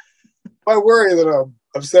 I worry that I'm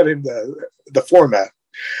upsetting the format.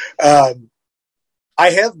 I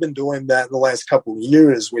have been doing that in the last couple of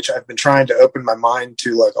years, which I've been trying to open my mind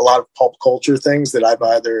to like a lot of pulp culture things that I've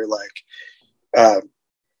either like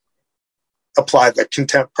applied like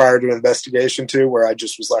contempt prior to investigation to, where I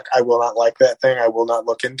just was like, I will not like that thing. I will not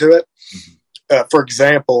look into it. Mm-hmm. For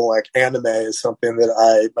example, like anime is something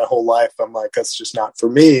that my whole life, I'm like, that's just not for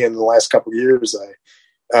me. In the last couple of years,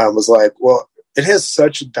 I was like, well, it has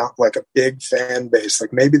such a big fan base.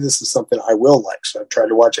 Like maybe this is something I will like. So I've tried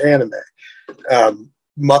to watch anime.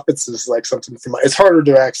 Muppets is like something from it's harder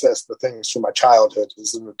to access the things from my childhood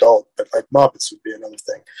as an adult, but like Muppets would be another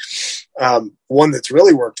thing. One that's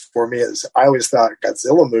really worked for me is I always thought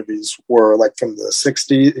Godzilla movies were like from the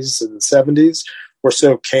 60s and 70s were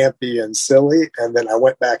so campy and silly. And then I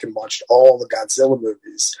went back and watched all the Godzilla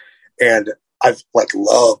movies and I've like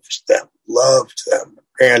loved them.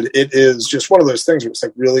 And it is just one of those things where it's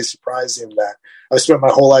like really surprising that I spent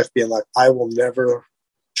my whole life being like, I will never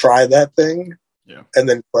try that thing. Yeah. And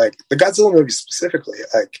then like the Godzilla movies specifically,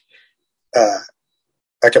 like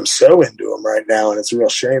I'm so into them right now. And it's a real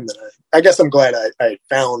shame that I guess I'm glad I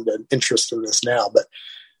found an interest in this now, but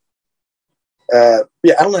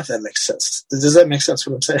yeah, I don't know if that makes sense. Does that make sense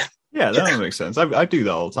what I'm saying? Yeah, that makes sense. I do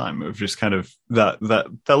that all the time. Of just kind of that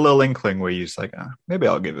little inkling where you're just like, maybe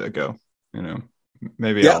I'll give it a go. You know,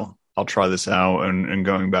 maybe I'll try this out, and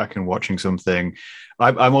going back and watching something.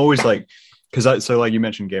 I'm always like, because so like you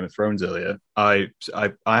mentioned Game of Thrones earlier. I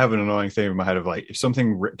have an annoying thing in my head of like, if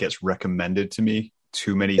something gets recommended to me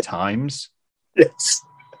too many times, yes,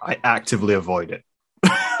 I actively avoid it.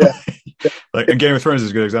 Yeah. Like, and Game of Thrones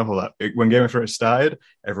is a good example of that. When Game of Thrones started,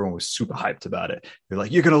 everyone was super hyped about it. They're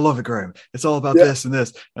like, you're going to love it, Graham. It's all about this and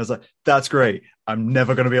this. And I was like, that's great. I'm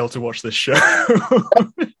never going to be able to watch this show.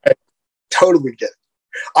 I totally get it.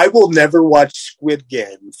 I will never watch Squid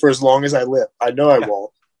Game for as long as I live. I know I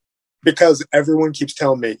won't. Because everyone keeps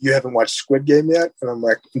telling me, you haven't watched Squid Game yet? And I'm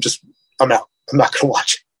like, I'm out. I'm not going to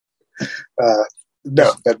watch it.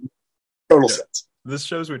 No, that total sense. This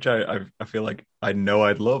shows which I feel like I know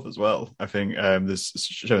I'd love as well. I think this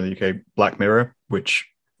show in the UK, Black Mirror, which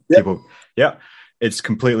people, it's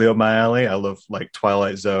completely up my alley. I love like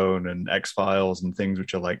Twilight Zone and X-Files and things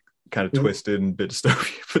which are like kind of twisted and a bit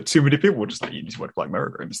dystopian. But too many people were just like, you need to watch Black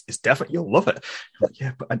Mirror. It's definitely, you'll love it. I'm like,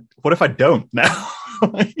 yeah, but what if I don't now?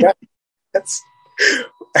 That's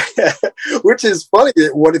which is funny.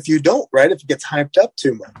 What if you don't, right? If it gets hyped up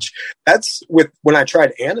too much. That's when I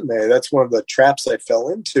tried anime, that's one of the traps I fell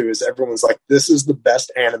into is everyone's like, this is the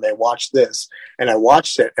best anime, watch this. And I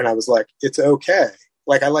watched it and I was like, it's okay.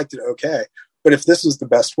 Like I liked it okay. But if this was the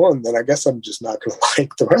best one, then I guess I'm just not going to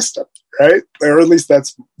like the rest of it, right? Or at least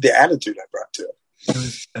that's the attitude I brought to it. It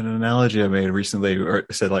was an analogy I made recently where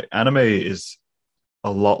I said like anime is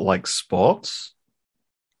a lot like sports.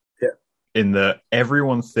 In that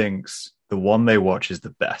everyone thinks the one they watch is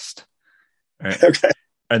the best, right? Okay.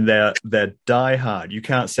 And they're die hard. You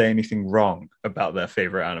can't say anything wrong about their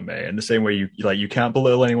favorite anime. And the same way you can't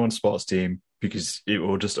belittle anyone's sports team because it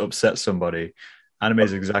will just upset somebody. Anime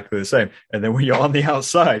is exactly the same. And then when you're on the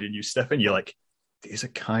outside and you step in, you're like, these are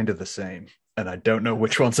kind of the same, and I don't know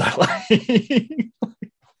which ones I like.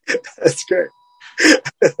 That's great.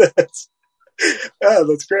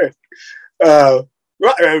 That's great. Well,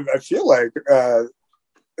 I feel like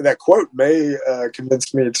that quote may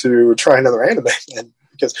convince me to try another anime, and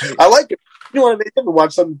because I like it. You know what I mean? You ever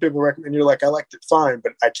watch something people recommend, you're like, I liked it fine,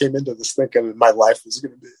 but I came into this thinking my life was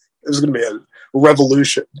going to be a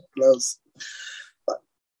revolution. And I was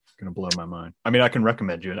going to blow my mind. I mean, I can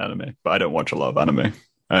recommend you an anime, but I don't watch a lot of anime.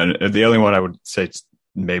 And the only one I would say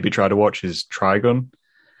maybe try to watch is Trigun.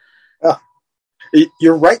 Oh,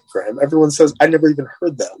 you're right, Graham. Everyone says I never even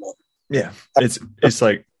heard that one. Yeah, it's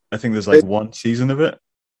like I think there's like one season of it.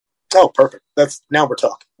 Oh, perfect. Now we're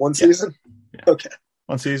talking. One season. Yeah. Okay,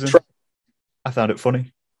 one season. I found it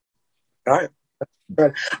funny. All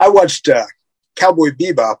right. I watched Cowboy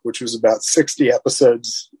Bebop, which was about 60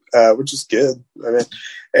 episodes, which is good. I mean,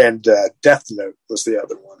 and Death Note was the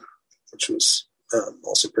other one, which was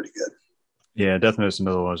also pretty good. Yeah, Death Note's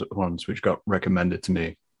another one which got recommended to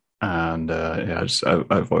me, and I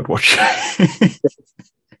avoid watching. It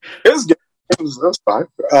was good. It was fine.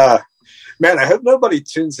 Man, I hope nobody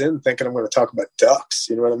tunes in thinking I'm going to talk about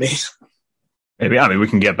ducks. You know what I mean? Maybe. I mean, we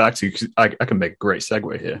can get back to you because I can make a great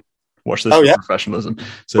segue here. Watch this professionalism.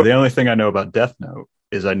 So the only thing I know about Death Note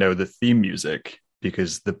is I know the theme music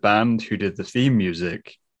because the band who did the theme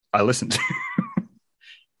music I listened to.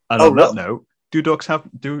 And on that note, do ducks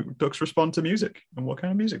respond to music? And what kind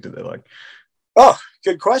of music do they like? Oh,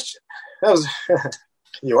 good question. That was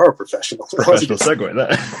you are a professional. Professional segue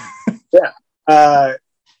Yeah. there.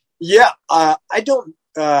 I don't.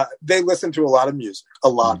 They listen to a lot of music,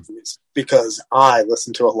 of music, because I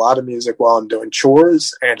listen to a lot of music while I'm doing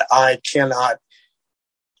chores, and I cannot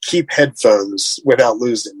keep headphones without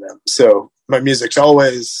losing them. So my music's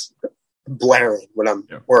always blaring when I'm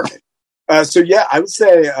working. I would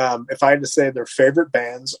say if I had to say their favorite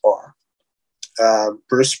bands are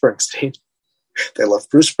Bruce Springsteen. They love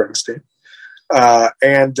Bruce Springsteen.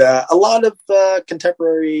 And a lot of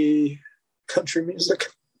contemporary country music.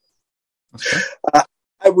 Okay.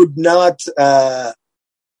 I would not. I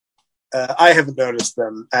haven't noticed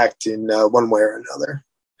them acting one way or another.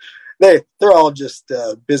 They're all just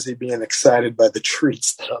busy being excited by the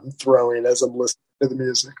treats that I'm throwing as I'm listening to the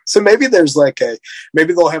music. So maybe there's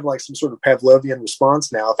maybe they'll have like some sort of Pavlovian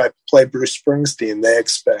response now. If I play Bruce Springsteen, they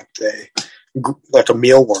expect a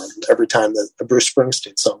mealworm every time that a Bruce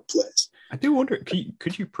Springsteen song plays. I do wonder,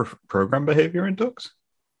 could you program behavior in ducks?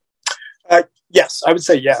 Yes, I would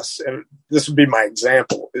say yes. And this would be my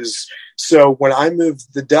example so when I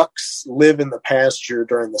moved, the ducks live in the pasture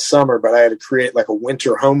during the summer, but I had to create like a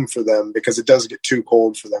winter home for them because it does get too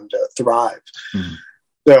cold for them to thrive. Mm-hmm.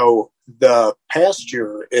 So the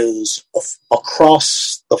pasture is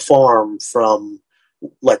across the farm from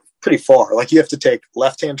like pretty far. Like you have to take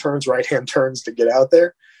left-hand turns, right-hand turns to get out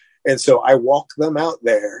there. And so I walk them out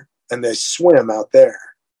there and they swim out there.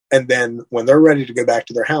 And then when they're ready to go back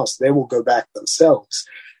to their house, they will go back themselves.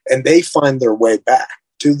 And they find their way back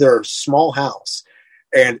to their small house.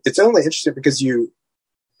 And it's only interesting because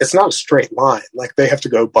it's not a straight line. Like they have to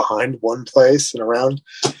go behind one place and around.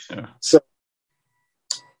 Yeah. So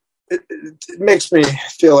it makes me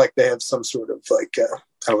feel like they have some sort of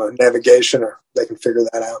navigation, or they can figure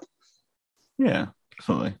that out. Yeah,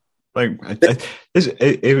 definitely.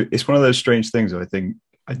 It's one of those strange things that I think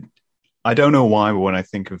I don't know why, but when I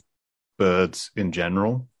think of birds in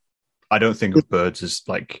general, I don't think of birds as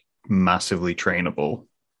like massively trainable.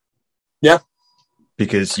 Yeah.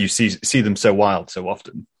 Because you see them so wild so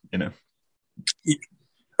often, you know.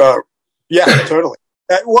 Yeah, totally.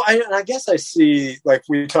 I guess I see, like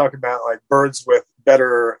we talk about like birds with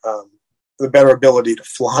the better ability to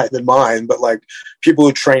fly than mine, but like people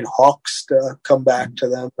who train hawks to come back to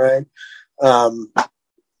them, right?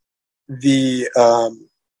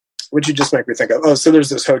 What'd you just make me think of? Oh, so there's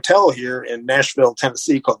this hotel here in Nashville,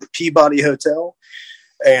 Tennessee called the Peabody Hotel.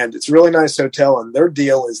 And it's a really nice hotel. And their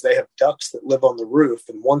deal is they have ducks that live on the roof.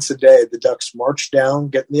 And once a day, the ducks march down,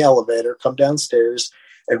 get in the elevator, come downstairs,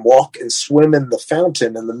 and walk and swim in the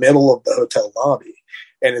fountain in the middle of the hotel lobby.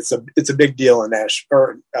 And it's a big deal in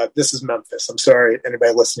Nashville. This is Memphis. I'm sorry,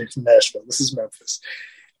 anybody listening from Nashville. This is Memphis.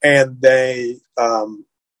 And they, so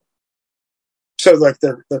like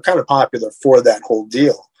they're kind of popular for that whole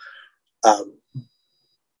deal.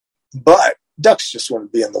 But ducks just want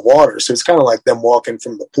to be in the water. So it's kind of like them walking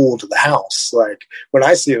from the pool to the house. Like when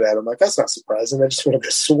I see that, I'm like, that's not surprising. They just want to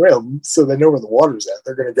go swim. So they know where the water's at.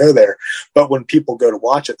 They're going to go there. But when people go to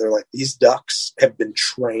watch it, they're like, these ducks have been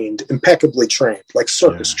trained, impeccably trained, like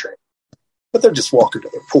circus trained, but they're just walking to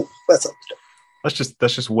their pool. That's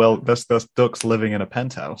understandable. That's ducks living in a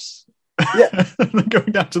penthouse. Yeah.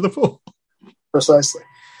 Going down to the pool. Precisely.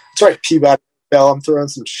 That's right. Peabody. I'm throwing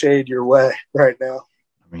some shade your way right now.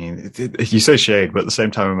 I mean, you say shade, but at the same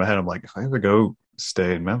time in my head, I'm like, if I ever go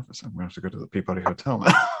stay in Memphis. I'm going to have to go to the Peabody Hotel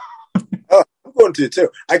now. Oh, I'm going to too.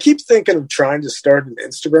 I keep thinking of trying to start an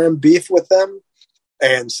Instagram beef with them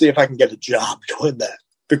and see if I can get a job doing that.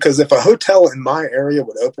 Because if a hotel in my area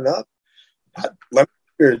would open up,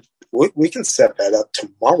 we can set that up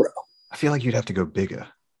tomorrow. I feel like you'd have to go bigger.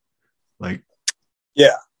 Like,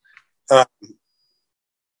 yeah.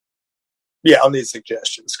 Yeah, I'll need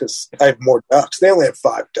suggestions because I have more ducks. They only have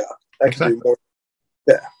 5 ducks. I can do more.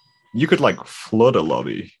 Yeah. You could like flood a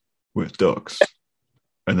lobby with ducks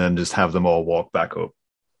and then just have them all walk back up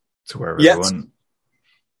to wherever they went.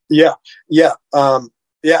 Yeah. Yeah. I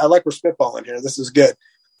like we're spitballing here. This is good.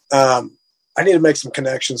 I need to make some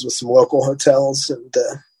connections with some local hotels and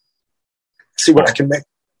see what I can make.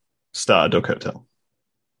 Start a duck hotel.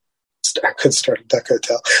 I could start a duck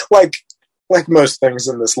hotel. Like most things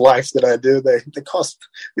in this life that I do, they cost.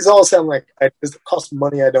 These all sound like it cost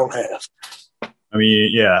money I don't have. I mean,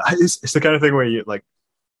 yeah, it's the kind of thing where you like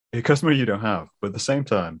it costs money you don't have, but at the same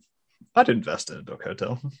time, I'd invest in a duck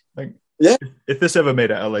hotel. Like, yeah, if this ever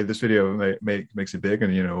made it out, like this video makes it big,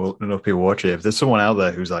 and enough people watch it. If there's someone out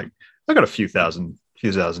there who's like, I got a few thousand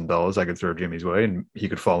dollars I could throw Jimmy's way, and he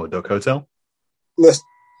could farm a duck hotel. Listen,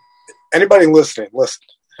 anybody listening, listen.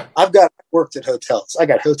 I've worked at hotels. I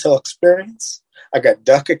got hotel experience. I got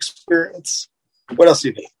duck experience. What else do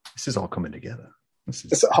you need? This is all coming together.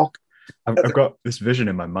 I've got this vision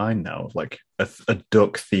in my mind now of like a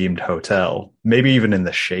duck themed hotel, maybe even in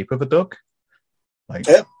the shape of a duck, like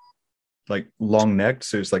long necked,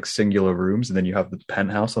 so it's like singular rooms, and then you have the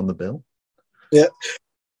penthouse on the bill. Yeah,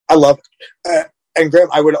 I love it. And Graham,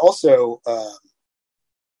 I would also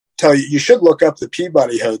tell you should look up the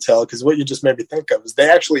Peabody Hotel because what you just made me think of is they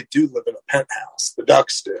actually do live in a penthouse. The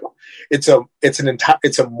ducks do. It's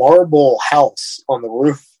a marble house on the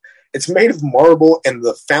roof. It's made of marble, and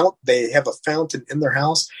they have a fountain in their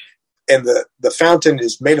house, and the fountain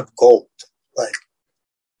is made of gold. Like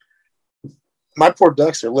my poor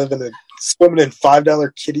ducks are swimming in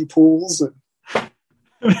 $5 kiddie pools. Yeah,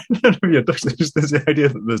 there's the idea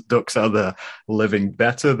that there's ducks out there living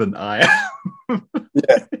better than I am.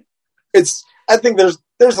 Yeah. I think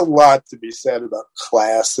there's a lot to be said about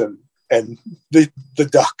class and the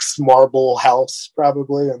Ducks marble house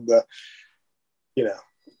probably, and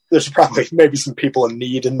there's probably maybe some people in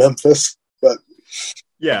need in Memphis, but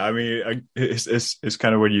yeah, I mean, it's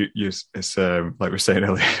kind of when it's like we're saying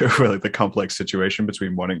earlier, like the complex situation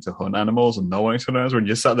between wanting to hunt animals and not wanting to hunt animals. When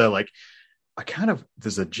you sat there, like,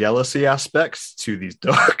 there's a jealousy aspect to these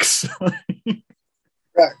ducks.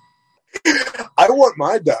 Right. I want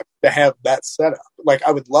my duck to have that setup. Like,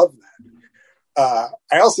 I would love that.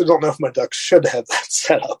 I also don't know if my ducks should have that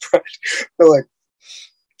setup, right? But like,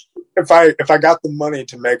 if I got the money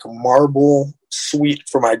to make a marble suite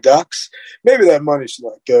for my ducks, maybe that money should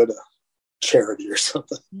like go to charity or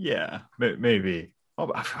something. Yeah, maybe.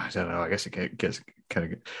 Oh, I don't know. I guess it gets kind of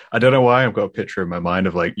good. I don't know why I've got a picture in my mind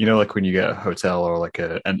of like, like when you get a hotel or like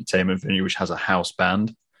an entertainment venue which has a house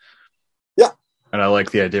band. Yeah. And I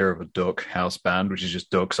like the idea of a duck house band, which is just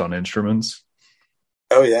ducks on instruments.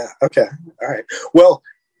 Oh, yeah. Okay. All right. Well,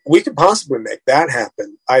 we could possibly make that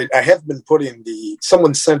happen. I have been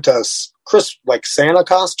someone sent us Santa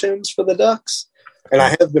costumes for the ducks, and I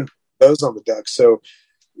have been putting those on the ducks. So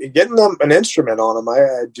getting them an instrument on them,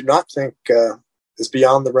 I do not think is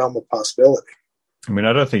beyond the realm of possibility. I mean,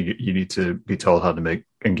 I don't think you need to be told how to make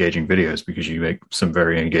engaging videos because you make some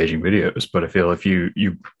very engaging videos. But I feel if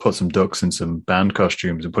you put some ducks in some band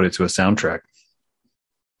costumes and put it to a soundtrack,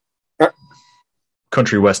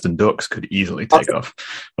 country western ducks could easily take off.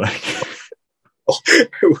 Like,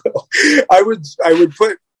 I would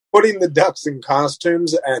put putting the ducks in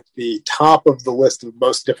costumes at the top of the list of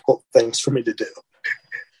most difficult things for me to do.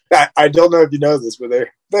 I don't know if you know this, but they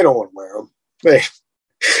don't want to wear them.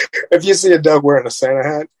 If you see a duck wearing a Santa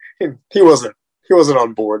hat, he wasn't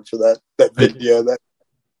on board for that video.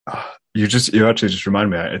 You actually just remind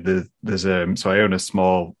me. There's so I own a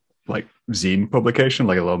small like zine publication,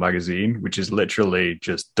 like a little magazine, which is literally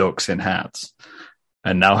just ducks in hats.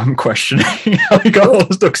 And now I'm questioning how you got all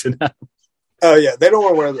those ducks in hats. Oh yeah, they don't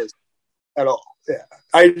want to wear those at all. Yeah,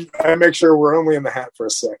 I make sure we're only in the hat for a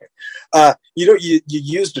second. You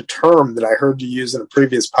used a term that I heard you use in a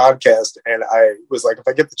previous podcast, and I was like, if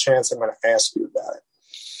I get the chance, I'm going to ask you about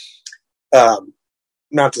it.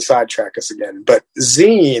 Not to sidetrack us again, but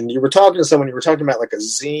zine. You were talking to someone. You were talking about like a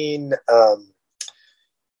zine,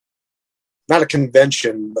 not a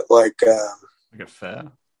convention, but like a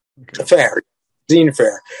fair. Okay. A fair. Zine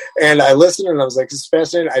fair. And I listened and I was like, this is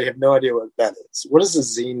fascinating. I have no idea what that is. What is a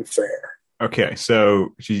zine fair? Okay,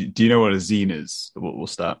 so do you know what a zine is? We'll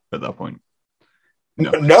start at that point.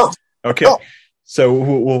 No. Okay. No. So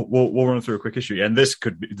we'll run through a quick issue, and this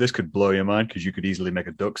could blow your mind because you could easily make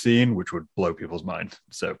a duck scene, which would blow people's mind.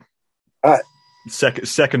 So, all right,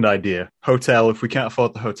 second idea: hotel. If we can't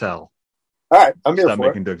afford the hotel, all right, I'm here start for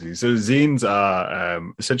making it. duck zines. So zines are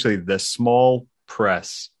essentially they're small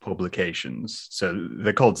press publications. So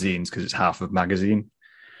they're called zines because it's half of magazine.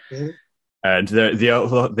 Mhm. And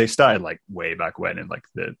they started like way back when in like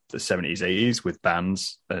the 70s, 80s with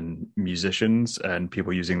bands and musicians and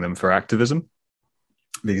people using them for activism.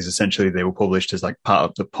 Because essentially they were published as like part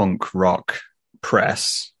of the punk rock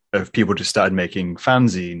press of people just started making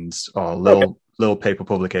fanzines or little paper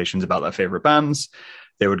publications about their favorite bands.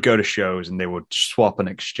 They would go to shows and they would swap and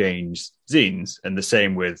exchange zines. And the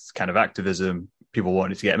same with kind of activism. People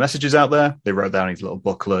wanted to get messages out there. They wrote down these little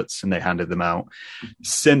booklets and they handed them out.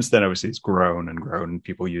 Since then, obviously, it's grown and grown. And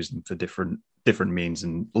people use them for different means.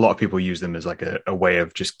 And a lot of people use them as like a way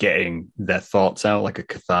of just getting their thoughts out, like a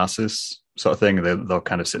catharsis sort of thing. They'll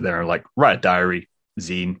kind of sit there and like write a diary,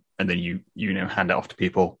 zine, and then you hand it off to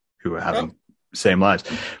people who are having same lives.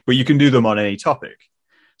 But you can do them on any topic.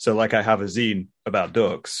 So like I have a zine about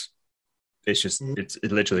ducks. It's just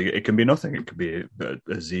it literally it can be nothing. It could be a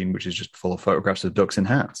zine which is just full of photographs of ducks in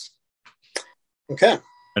hats. Okay.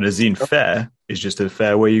 And a zine fair is just a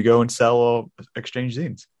fair where you go and sell or exchange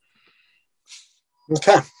zines.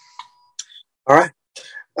 Okay. All right.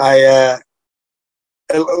 I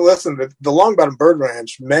listen. The Longbottom Bird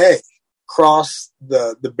Ranch may cross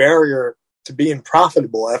the barrier to being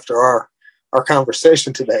profitable after our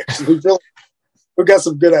conversation today because we've got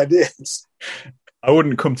some good ideas. I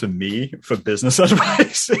wouldn't come to me for business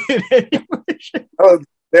advice in any way. Oh,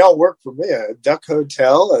 they all work for me. A duck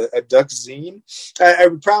hotel, a duck zine. I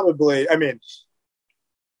would probably. I mean,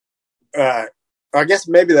 I guess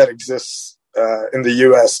maybe that exists in the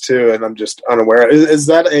U.S. too, and I'm just unaware. Is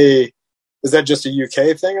that just a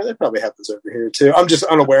UK thing, or that probably happens over here too? I'm just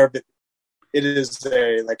unaware of it. It is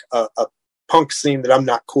a punk scene that I'm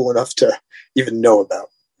not cool enough to even know about.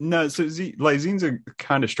 No, so zines are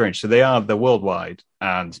kind of strange. So they're worldwide,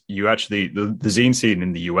 and you actually the zine scene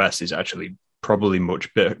in the US is actually probably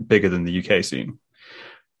much bigger than the UK scene.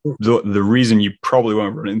 The reason you probably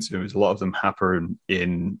won't run into is a lot of them happen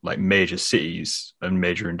in like major cities and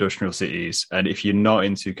major industrial cities, and if you're not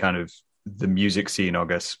into kind of the music scene, I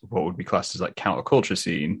guess what would be classed as like counterculture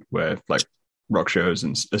scene, where like rock shows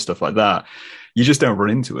and stuff like that, you just don't run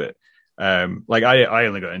into it. Like I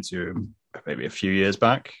only got into maybe a few years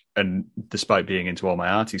back, and despite being into all my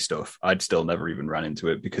arty stuff, I'd still never even ran into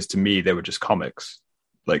it because to me they were just comics.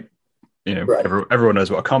 Like, right. Everyone knows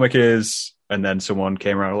what a comic is, and then someone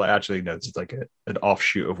came around like, actually no, it's like an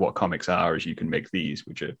offshoot of what comics are, is you can make these,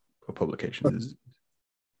 which are publications.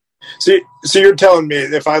 So you're telling me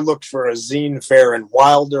if I looked for a zine fair in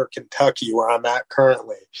Wilder, Kentucky, where I'm at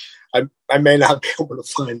currently, I may not be able to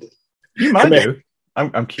find it. You might do.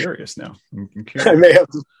 I'm curious now. I'm curious. I may have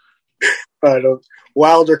to.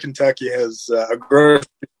 Wilder, Kentucky has a grocery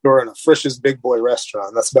store and a Frisch's Big Boy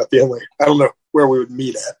restaurant. That's about the only. I don't know where we would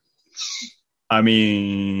meet at. I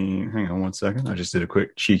mean, hang on one second. I just did a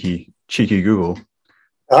quick cheeky Google.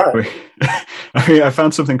 All right. I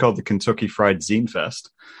found something called the Kentucky Fried Zine Fest.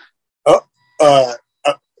 Oh,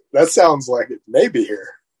 that sounds like it may be here.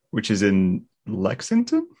 Which is in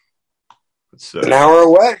Lexington. An hour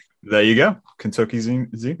away. There you go. Kentucky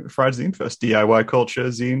Fried Zine Fest, DIY culture,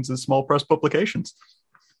 zines, and small press publications.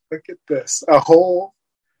 Look at this. A whole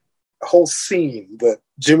scene that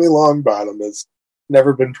Jimmy Longbottom has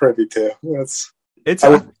never been privy to. It's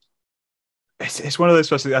one of those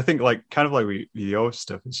special. I think like kind of like the old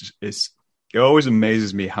stuff is it always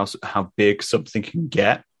amazes me how big something can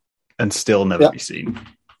get and still never be seen.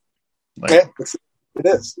 Like, it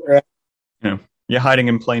is. Right? You're hiding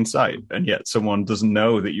in plain sight, and yet someone doesn't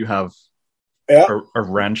know that you have a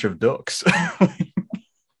ranch of ducks.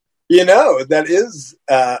 That is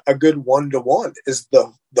a good one-to-one is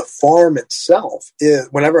the farm itself.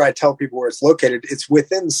 Whenever I tell people where it's located, it's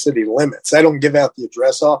within city limits. I don't give out the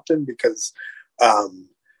address often because I don't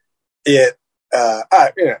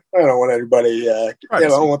want anybody, I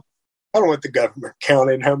don't want the government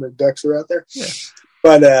counting how many ducks are out there. Yeah.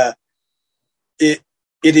 But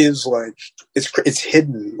it is like it's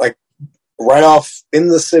hidden, like right off in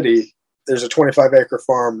the city. There's a 25-acre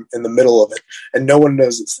farm in the middle of it, and no one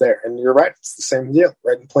knows it's there. And you're right; it's the same deal,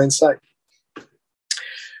 right in plain sight.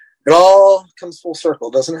 It all comes full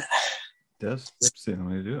circle, doesn't it? It does. That's the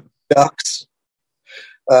only way to do it. Ducks.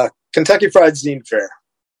 Kentucky Fried Zine Fair.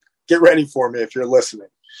 Get ready for me if you're listening.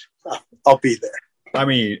 I'll be there. I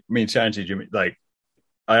mean, challenge you, Jimmy. Like,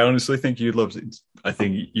 I honestly think you'd love it. I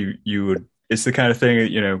think you would. It's the kind of thing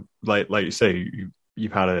that, like you say,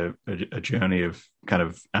 you've had a journey of kind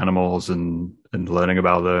of animals and learning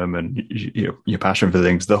about them, and your passion for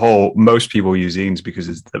things. Most people use zines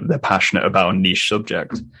because they're passionate about a niche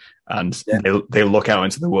subject, and they look out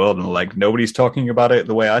into the world and like, nobody's talking about it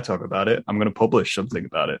the way I talk about it. I'm going to publish something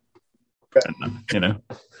about it. And,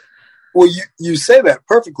 Well, you say that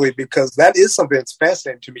perfectly, because that is something that's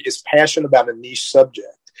fascinating to me, is passion about a niche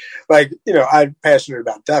subject. Like, I'm passionate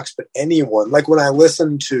about ducks, but anyone, like when I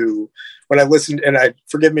listened, and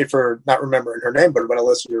forgive me for not remembering her name, but when I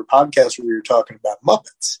listened to your podcast where you were talking about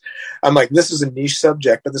Muppets, I'm like, this is a niche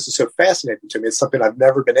subject, but this is so fascinating to me. It's something I've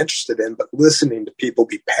never been interested in, but listening to people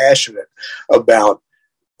be passionate about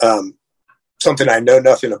something I know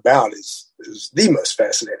nothing about is the most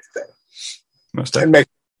fascinating thing. Most definitely. And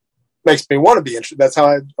makes me want to be interested. That's how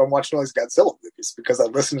I'm watching all these Godzilla movies, because I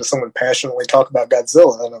listened to someone passionately talk about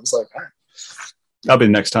Godzilla, and I was like, all right. That'll be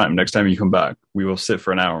next time. Next time you come back, we will sit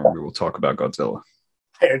for an hour and we will talk about Godzilla.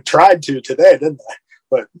 I tried to today, didn't I?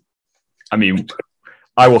 But I mean,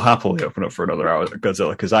 I will happily open up for another hour at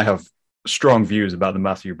Godzilla, because I have strong views about the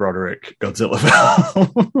Matthew Broderick Godzilla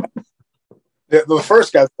film. the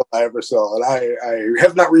first Godzilla I ever saw, and I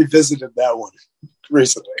have not revisited that one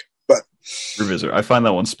recently. But revisit. I find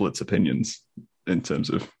that one splits opinions in terms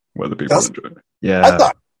of whether people enjoy it. Yeah, I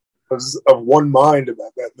thought I was of one mind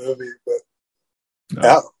about that movie, but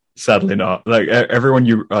no, sadly not. Like everyone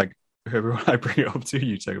I bring it up to,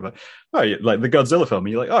 you talk about, like the Godzilla film,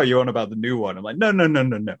 and you're like, you're on about the new one. I'm like,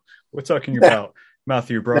 no. We're talking about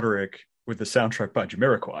Matthew Broderick with the soundtrack by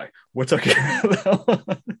Jamiroquai. We're talking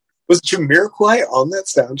about Was Jamiroquai on that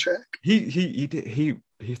soundtrack?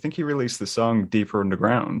 He think he released the song Deeper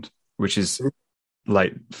Underground, which is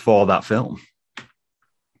like for that film.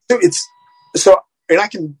 That's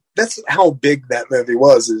how big that movie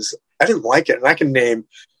was. Is I didn't like it, and I can name,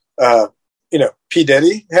 P.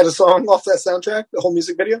 Diddy had a song off that soundtrack, the whole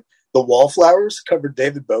music video. The Wallflowers covered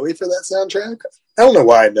David Bowie for that soundtrack. I don't know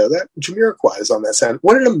why I know that. Jamiroquai is on that sound.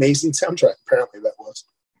 What an amazing soundtrack! Apparently, that was.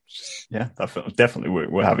 Yeah, definitely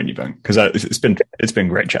we're having you back, because it's been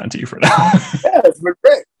great chatting to you for now. Yeah, it's been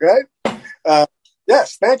great, right?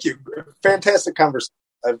 Yes, thank you. Fantastic conversation.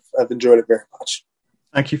 I've enjoyed it very much.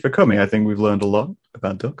 Thank you for coming. I think we've learned a lot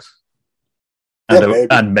about ducks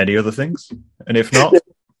and many other things. And if not,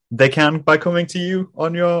 they can by coming to you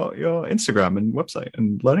on your Instagram and website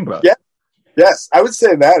and learning about it. Yes, I would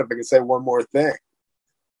say that, if I could say one more thing.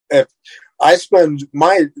 If I spend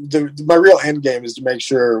my real end game is to make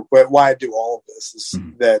sure why I do all of this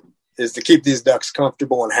is to keep these ducks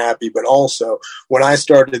comfortable and happy. But also, when I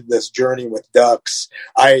started this journey with ducks,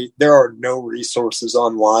 there are no resources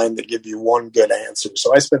online that give you one good answer.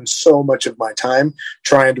 So I spend so much of my time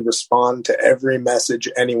trying to respond to every message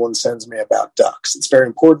anyone sends me about ducks. It's very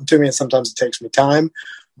important to me, and sometimes it takes me time.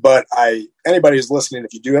 But anybody who's listening,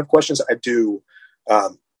 if you do have questions, I do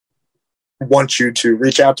want you to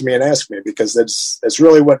reach out to me and ask me, because that's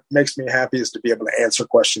really what makes me happy, is to be able to answer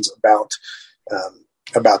questions about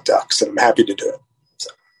ducks, and I'm happy to do it. So.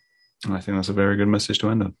 I think that's a very good message to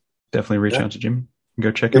end on. Definitely reach out to Jim and go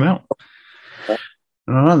check him out.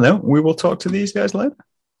 And on that note, we will talk to these guys later.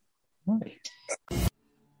 Bye.